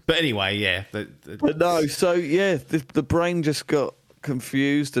worse. But anyway, yeah. But no, so yeah, the brain just got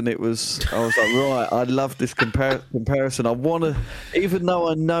confused, and I was like, right, I love this comparison. I want to, even though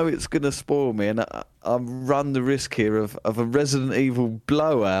I know it's going to spoil me, and I run the risk here of a Resident Evil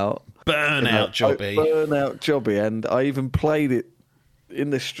blowout. Burnout jobby, and I even played it in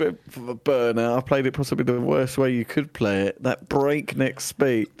the strip of a Burnout. I played it possibly the worst way you could play it. That breakneck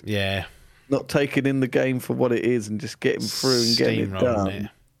speed. Yeah. Not taking in the game for what it is and just getting through and getting it done.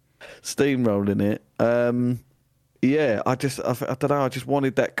 Steamrolling it. I don't know. I just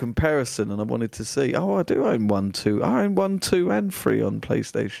wanted that comparison, and I wanted to see. Oh, I do own 1, 2. I own 1, 2, and 3 on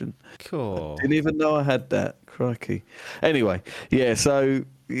PlayStation. Cool. I didn't even know I had that. Crikey. Anyway, yeah. So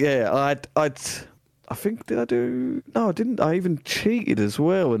yeah, I think, did I do? No, I didn't. I even cheated as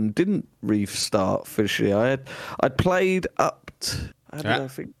well and didn't restart officially. I'd played up to,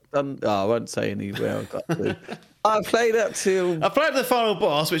 I won't say anywhere I got to. I played up till... I played the final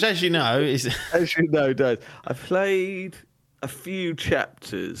boss, which, as you know, is... As you know, Dave, I played a few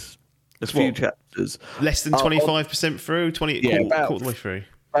chapters. Less than 25% through? Quarter the way through?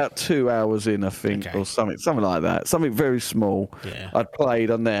 About 2 hours in, I think, or something like that. Something very small. Yeah. I'd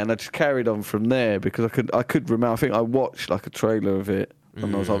played on there, and I just carried on from there because I could remember. I think I watched like a trailer of it,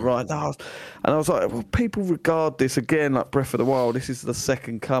 and I was like, right, no. And I was like, well, people regard this again like Breath of the Wild. This is the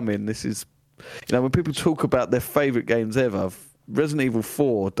second coming. This is, when people talk about their favourite games ever, Resident Evil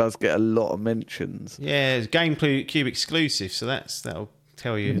 4 does get a lot of mentions. Yeah, it's GameCube exclusive, so that'll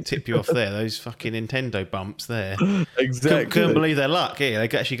tip you off there. Those fucking Nintendo bumps there. Exactly. Couldn't believe their luck. Yeah,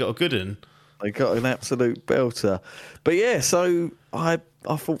 they actually got a good one. They got an absolute belter. But yeah, so I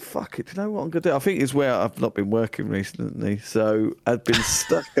thought, fuck it. Do you know what I'm going to do? I think it's where I've not been working recently. So I've been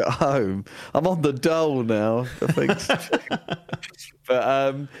stuck at home. I'm on the dole now, I think. But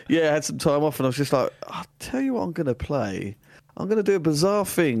I had some time off, and I was just like, I'll tell you what I'm going to play. I'm going to do a bizarre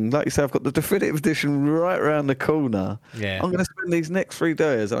thing. Like you say, I've got the definitive edition right around the corner. Yeah. I'm going to spend these next 3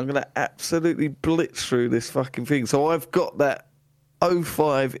 days, and I'm going to absolutely blitz through this fucking thing. So I've got that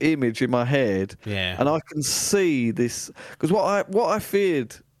 05 image in my head, and I can see this. Because what I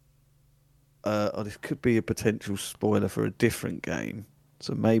feared, this could be a potential spoiler for a different game.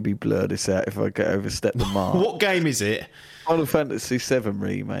 So maybe blur this out if I overstep the mark. What game is it? Final Fantasy VII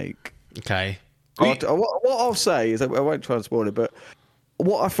Remake. Okay. What I'll say is, I won't try and spoil it, but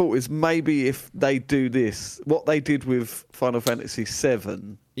what I thought is maybe if they do this, what they did with Final Fantasy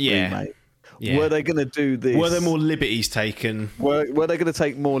VII Remake, were they going to do this? Were there more liberties taken? Were they going to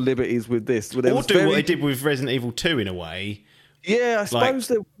take more liberties with this? Or do what they did with Resident Evil 2 in a way? Yeah, I suppose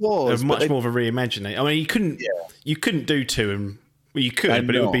there was. Much more of a reimagining. I mean, you couldn't do 2, and well, you could,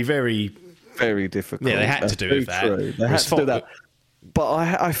 but it would be very, very difficult. Yeah, they had to do that. They had to do that. But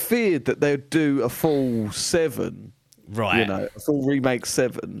I feared that they'd do a full 7, right? A full remake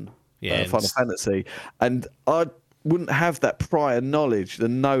 7, Final Fantasy, and I wouldn't have that prior knowledge to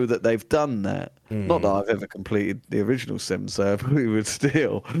know that they've done that. Not that I've ever completed the original 7, so I probably would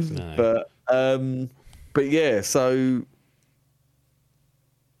still. No. But yeah, so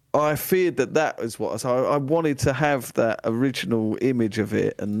I feared that was what. So I wanted to have that original image of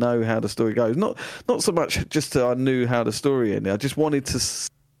it and know how the story goes. Not so much just I knew how the story ended. I just wanted to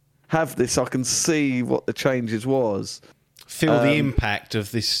have this so I can see what the changes was. Feel the impact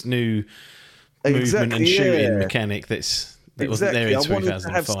of this new movement and shooting mechanic that wasn't there in 2005. I wanted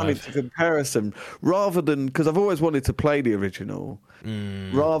to have something to comparison rather than, because I've always wanted to play the original,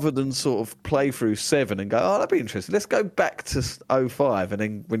 rather than sort of play through 7 and go, oh, that'd be interesting. Let's go back to 05. And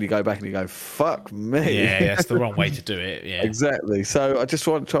then when you go back and you go, fuck me. Yeah, that's the wrong way to do it. Yeah, exactly. So I just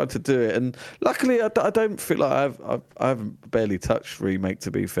tried to do it. And luckily, I don't feel like I haven't barely touched Remake,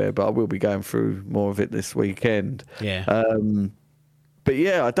 to be fair, but I will be going through more of it this weekend. Yeah. But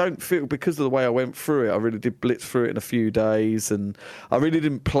yeah, I don't feel, because of the way I went through it, I really did blitz through it in a few days, and I really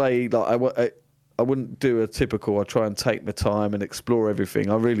didn't play like I wouldn't do a typical. I try and take my time and explore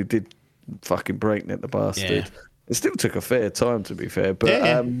everything. I really did fucking breakneck the bastard. Yeah. It still took a fair time, to be fair, but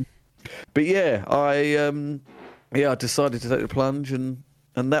I decided to take the plunge, and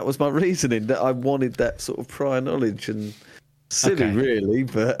that was my reasoning, that I wanted that sort of prior knowledge. And silly, really,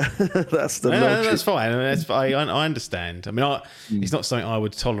 but that's the logic. That's fine. I understand. I mean, it's not something I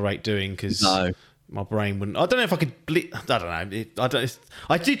would tolerate doing, because my brain wouldn't. I don't know if I could. I don't know.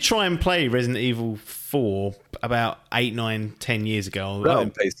 I did try and play Resident Evil 4 about 8, 9, 10 years ago. Right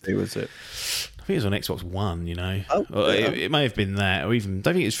on PC, was it? I think it was on Xbox One. You know, it may have been that, or even, I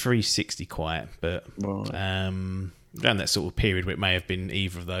don't think it was 360 quite, but around that sort of period where it may have been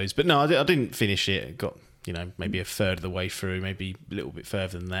either of those. But no, I didn't finish it. It got, maybe a third of the way through, maybe a little bit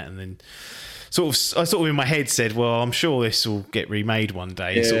further than that, and then I sort of in my head said, well, I'm sure this will get remade one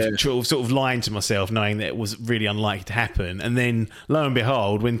day. Yeah. Sort of lying to myself, knowing that it was really unlikely to happen. And then, lo and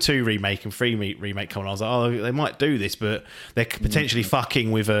behold, when 2 remake and 3 remake come on, I was like, oh, they might do this, but they're potentially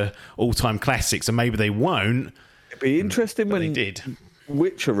fucking with a all-time classic, so maybe they won't. It'd be interesting when they did.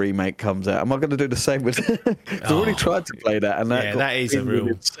 Witcher remake comes out. Am I going to do the same with? I've already tried to play that, and that is a real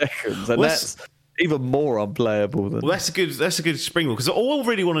seconds, and that's even more unplayable than. Well, that's a good springboard, because all I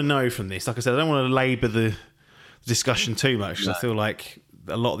really want to know from this, like I said, I don't want to labour the discussion too much, because I feel like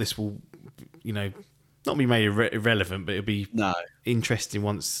a lot of this will, not be made irrelevant, but it'll be interesting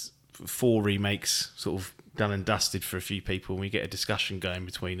once 4 remakes sort of done and dusted for a few people, and we get a discussion going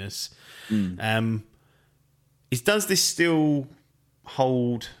between us. Does this still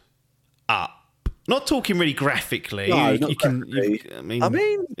hold up? Not talking really graphically. No, I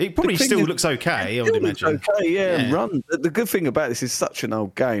mean, it probably still looks okay. I would imagine. Okay, yeah. Run. The good thing about this is such an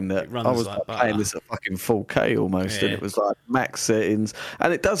old game that I was playing this at fucking 4K almost, and it was like max settings,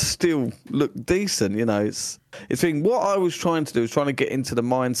 and it does still look decent. It's thing. What I was trying to do was trying to get into the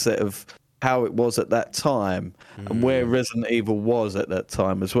mindset of how it was at that time and where Resident Evil was at that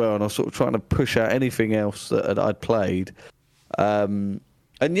time as well, and I was sort of trying to push out anything else that I'd played.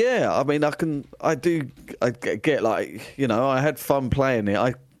 And yeah, I mean, I get like, I had fun playing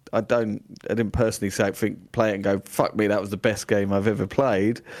it. I didn't personally play it and go, fuck me, that was the best game I've ever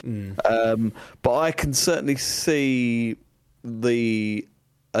played. But I can certainly see the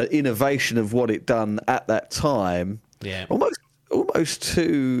innovation of what it done at that time. Yeah. Almost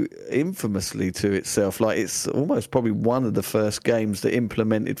too infamously to itself. Like, it's almost probably one of the first games that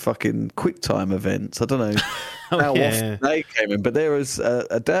implemented fucking QuickTime events. I don't know how often they came in, but there was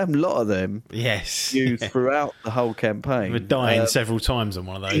a damn lot of them used throughout the whole campaign. We're dying several times on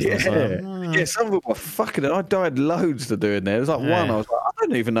one of those. Yeah, some of them were fucking. I died loads to doing there. It was like one. I was like, I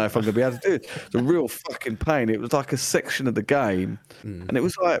don't even know if I'm going to be able to do it. It's a real fucking pain. It was like a section of the game, and it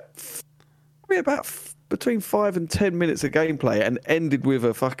was like probably about between 5 and 10 minutes of gameplay, and ended with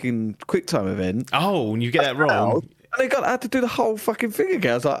a fucking QuickTime event. Oh, and you get that wrong. And I had to do the whole fucking thing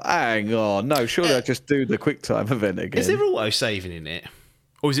again. I was like, hang on, no, surely I just do the QuickTime event again. Is there auto-saving in it?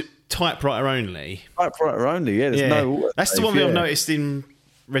 Or is it typewriter only? Typewriter only, yeah. There's no auto-save. That's the one thing I've noticed in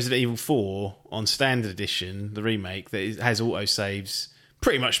Resident Evil 4 on Standard Edition, the remake, that it has auto-saves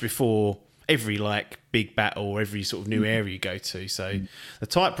pretty much before every big battle or every sort of new area you go to. So the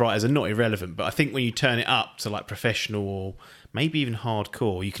typewriters are not irrelevant, but I think when you turn it up to professional or maybe even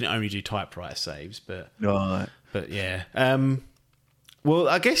hardcore, you can only do typewriter saves. But yeah. Well,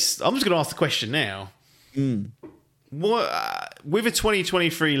 I guess I'm just going to ask the question now. What with a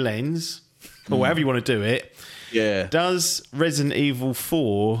 2023 lens, or however you want to do it, does Resident Evil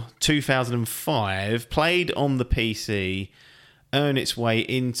 4 2005, played on the PC, earn its way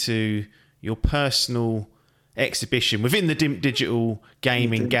into your personal exhibition within the DIMP Digital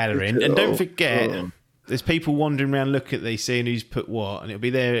gaming gallery? And don't forget, there's people wandering around looking at these, seeing who's put what, and it'll be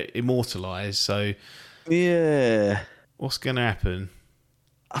there immortalised. So, yeah, what's going to happen?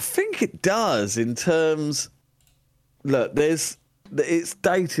 I think it does. In terms, look, it's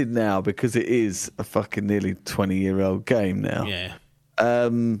dated now because it is a fucking nearly 20-year-old game now. Yeah.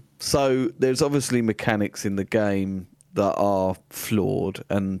 So there's obviously mechanics in the game that are flawed,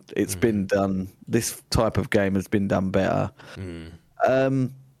 and it's been done. This type of game has been done better.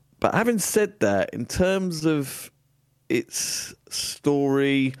 But having said that, in terms of its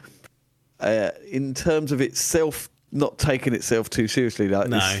story, in terms of itself not taking itself too seriously, like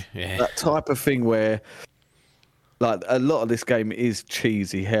that type of thing where, like, a lot of this game is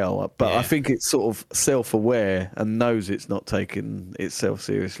cheesy hell, but I think it's sort of self-aware and knows it's not taking itself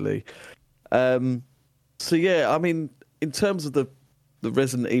seriously. So yeah, I mean, in terms of the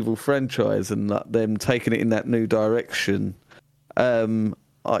Resident Evil franchise and them taking it in that new direction, I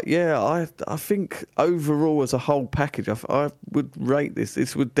think overall as a whole package, I would rate this.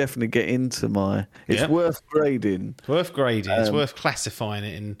 This would definitely get into my. It's worth grading. It's worth grading. It's worth classifying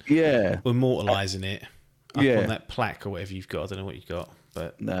it and immortalising it up on that plaque or whatever you've got. I don't know what you've got,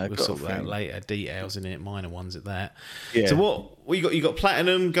 but we'll sort that out later. Details in it, minor ones at that. Yeah. So what you got? You got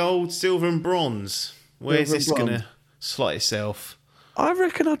platinum, gold, silver, and bronze. Where's this going to slot itself? I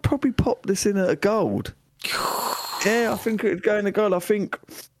reckon I'd probably pop this in at a gold. Yeah, I think it'd go in a gold. I think,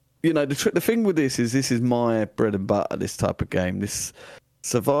 you know, the thing with this is my bread and butter, this type of game. This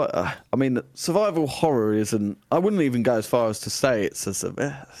survival horror isn't. I wouldn't even go as far as to say it's a.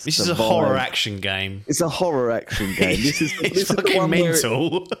 This is a horror action game. It's a horror action game. This is fucking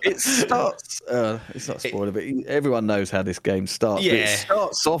mental. It starts. It's not spoiler, but everyone knows how this game starts. Yeah, but it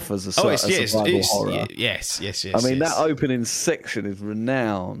starts off as a survival horror. Yes. I mean, that opening section is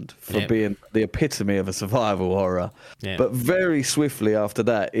renowned for being the epitome of a survival horror. Yeah. But very swiftly after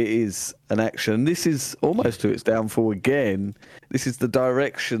that, it is an action. This is almost to its downfall again. This is the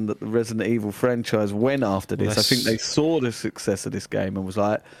direction that the Resident Evil franchise went after this. I think they saw the success of this game and was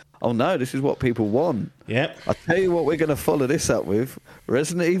like, oh no, this is what people want. Yep. I'll tell you what we're going to follow this up with,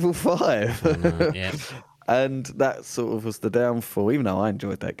 Resident Evil 5. And that sort of was the downfall, even though I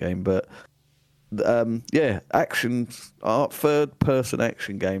enjoyed that game. But action, third-person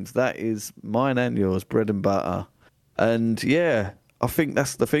action games, that is mine and yours, bread and butter. And yeah, I think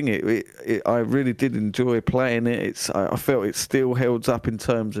that's the thing. I really did enjoy playing it. I felt it still holds up in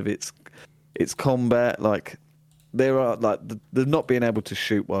terms of its combat. Like, there are the not being able to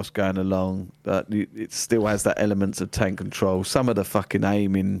shoot whilst going along. It still has that elements of tank control. Some of the fucking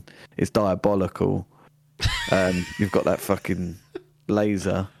aiming is diabolical. You've got that fucking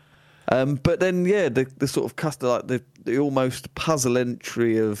laser. But then the sort of custom, like the almost puzzle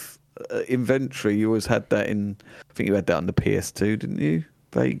entry of inventory. You always had that in. I think you had that on the PS2, didn't you?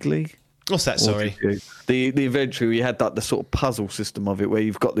 Vaguely. What's that? Sorry. The inventory. We had like the sort of puzzle system of it, where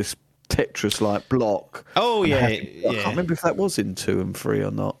you've got this Tetris-like block. Oh yeah, I can't remember if that was in 2 and 3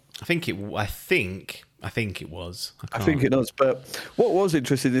 or not. I think it was. I think it was. But what was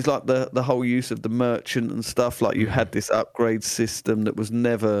interesting is like the whole use of the merchant and stuff. Like you had this upgrade system that was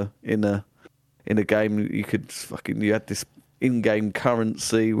never in a game. You had this in-game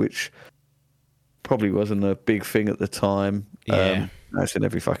currency, which probably wasn't a big thing at the time. Yeah, it's in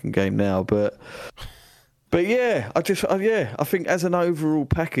every fucking game now. But yeah, I think as an overall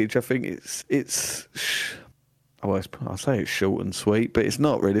package, I think it's. I'll say it's short and sweet, but it's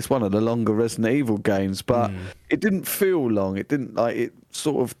not really. It's one of the longer Resident Evil games, but it didn't feel long. It didn't it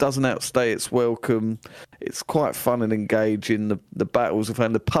sort of doesn't outstay its welcome. It's quite fun and engaging. The battles have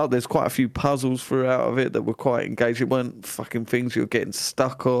had there's quite a few puzzles throughout of it that were quite engaging. It weren't fucking things you're getting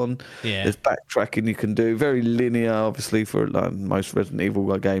stuck on. Yeah. There's backtracking you can do. Very linear, obviously, for like most Resident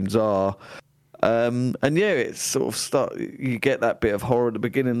Evil games are. And it's sort of you get that bit of horror at the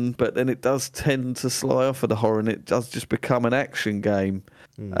beginning, but then it does tend to slide off of the horror and it does just become an action game.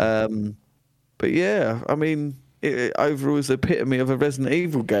 But yeah, I mean, it overall is the epitome of a Resident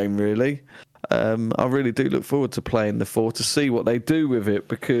Evil game, really. I really do look forward to playing the 4 to see what they do with it,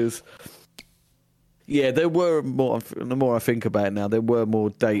 because there were more, the more I think about it now, there were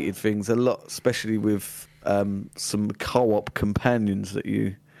more dated things, a lot, especially with some co-op companions that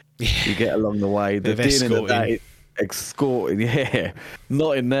you get along the way. The escorting,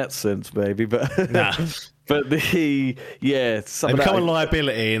 not in that sense, baby, but nah. But they become a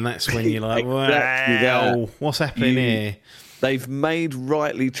liability, and that's when you're like, wow, what's happening here? They've made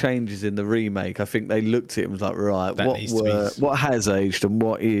rightly changes in the remake. I think they looked at it and was like, right, what has aged and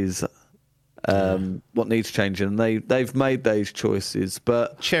what is what needs changing, and they've made those choices,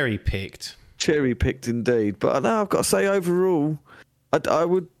 but cherry picked indeed. But I know I've got to say, overall, I'd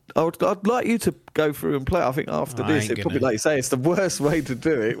like you to go through and play. I think after this, probably, like you say, it's the worst way to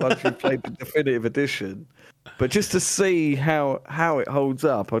do it once you've played the definitive edition. But just to see how it holds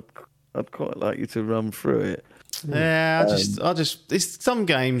up, I'd quite like you to run through it. Yeah, I just it's some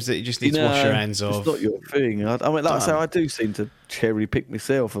games that you just need to wash your hands off. It's not your thing. I mean, like I say, I do seem to cherry pick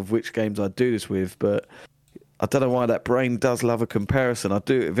myself of which games I do this with, but I don't know why that brain does love a comparison. I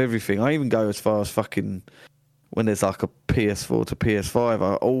do it with everything. I even go as far as fucking when there's like a PS4 to PS5,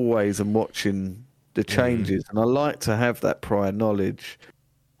 I always am watching the changes, and I like to have that prior knowledge.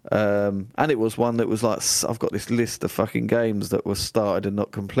 And it was one that was like, I've got this list of fucking games that were started and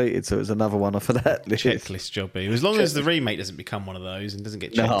not completed, so it was another one off of that list. Checklist jobby. As long as the remake doesn't become one of those and doesn't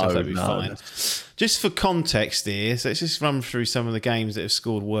get checked off, that'd be fine. Just for context here, so let's just run through some of the games that have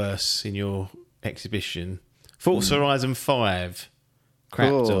scored worse in your exhibition. Forza Horizon 5,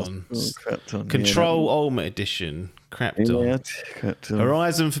 crapped on. Crapped on. Control Ultimate Edition, crapped on. Crapped on.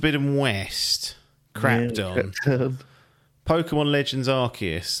 Horizon Forbidden West, crapped on. Crapped on. Pokemon Legends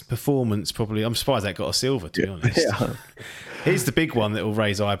Arceus, performance probably. I'm surprised that got a silver, to be honest. Yeah. Here's the big one that will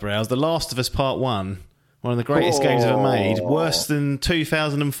raise eyebrows. The Last of Us Part 1, one of the greatest games ever made. Worse than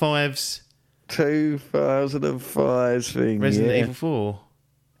 2005's 2005's thing. Resident Evil 4.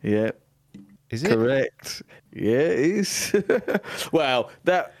 Yeah. Is it? Correct. Yeah, it is. Well,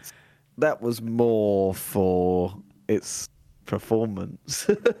 that was more for its performance.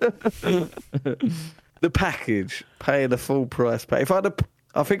 The package, paying the full price. I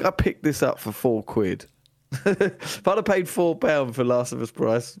think I picked this up for £4. If I'd have paid £4 for Last of Us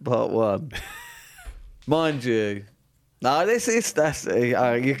Part 1, mind you. No,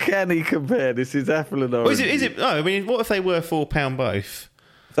 you can't compare. This is apple and orange. Is it? No, I mean, what if they were £4 both?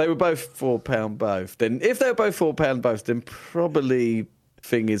 If they were both £4 both, then if they were both £4 both, then probably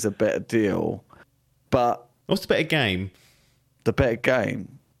Thing is a better deal. But what's the better game? The better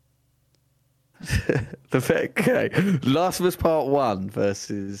game. The better game. Last of Us Part 1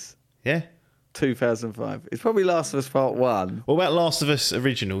 versus 2005. It's probably Last of Us Part 1. What about Last of Us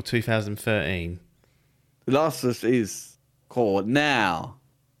Original 2013? Last of Us is core now.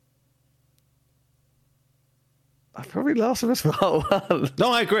 Probably Last of Us Part 1.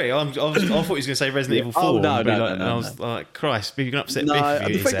 No, I agree. I thought he was going to say Resident Evil 4. Oh, no. I was like, Christ, you're going to upset Biff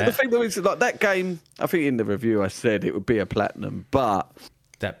if you the thing that was like that game, I think in the review I said it would be a platinum, but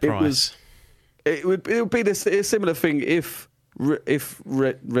that price. It would be a similar thing if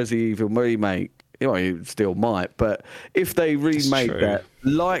Resident Evil remake, it still might, but if they remade that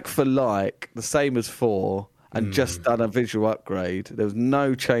like for like, the same as 4, and just done a visual upgrade, there was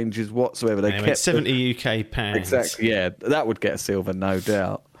no changes whatsoever. They kept 70 UK pounds. Exactly, yeah, that would get a silver, no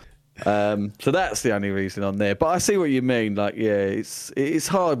doubt. So that's the only reason on there. But I see what you mean. Like, yeah, it's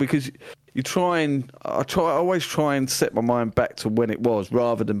hard because I always try and set my mind back to when it was,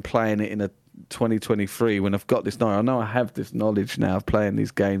 rather than playing it in a 2023 when I've got this knowledge. I know I have this knowledge now of playing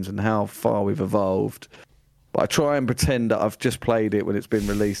these games and how far we've evolved. But I try and pretend that I've just played it when it's been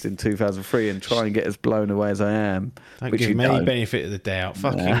released in 2003 and try and get as blown away as I am. Don't give me any benefit of the doubt.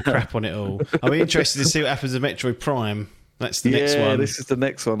 Fucking crap on it all. I'll be interested to see what happens with Metroid Prime. That's the next one. Yeah, this is the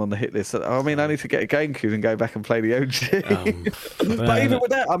next one on the hit list. I mean, I need to get a GameCube and go back and play the OG. But even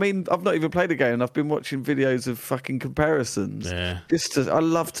with that, I mean, I've not even played the game and I've been watching videos of fucking comparisons. Yeah. I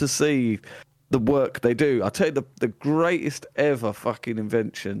love to see the work they do. I tell you, the greatest ever fucking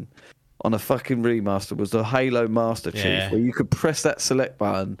invention on a fucking remaster was the Halo Master Chief, where you could press that select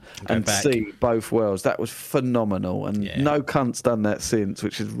button and see both worlds. That was phenomenal, and no cunt's done that since,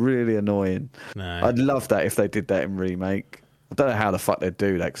 which is really annoying. No. I'd love that if they did that in remake. I don't know how the fuck they'd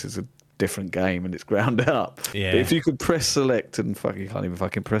do that, because it's a different game and it's ground up. Yeah. But if you could press select, and you can't even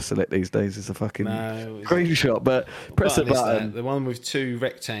fucking press select these days, it's a fucking screenshot. But press the button. The one with 2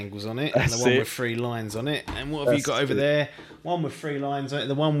 rectangles on it, and the one with 3 lines on it. And what have you got over there? One with 3 lines on it,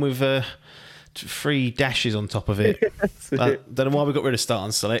 the one with 3 dashes on top of it. I don't know why we got rid of start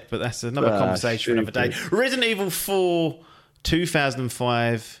and select, but that's another conversation for another day. Resident Evil 4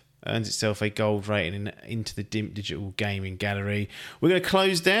 2005 earns itself a gold rating into the DIMP Digital Gaming Gallery. We're going to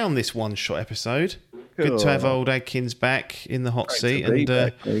close down this one-shot episode. Cool. Good to have old Adkins back in the hot seat.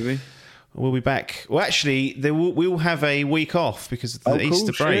 And we'll be back. Well, actually, we'll have a week off because of the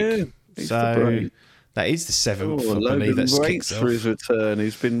Easter break. Yeah. So that is the 7th, I believe. That's kicks off. For his return.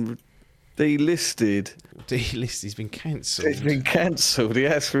 He's been delisted. He's been cancelled. He's been cancelled. He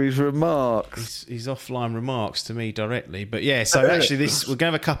asked for his remarks. His offline remarks to me directly. But yeah, so actually we're going to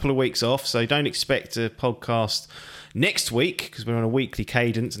have a couple of weeks off, so don't expect a podcast next week because we're on a weekly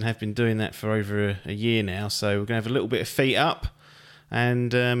cadence and have been doing that for over a year now. So we're going to have a little bit of feet up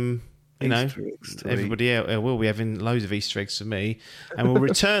and everybody else will be having loads of Easter eggs for me. And we'll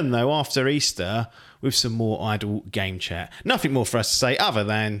return though after Easter with some more idle game chat. Nothing more for us to say other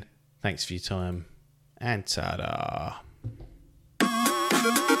than thanks for your time and ta-da.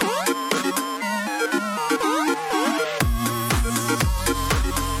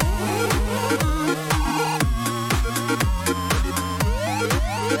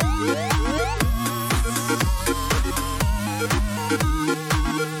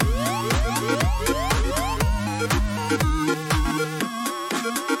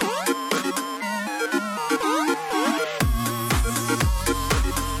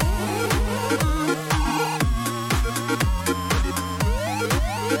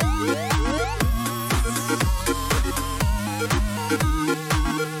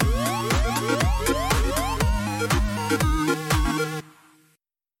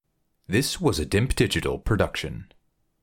 This was a Dimp Digital production.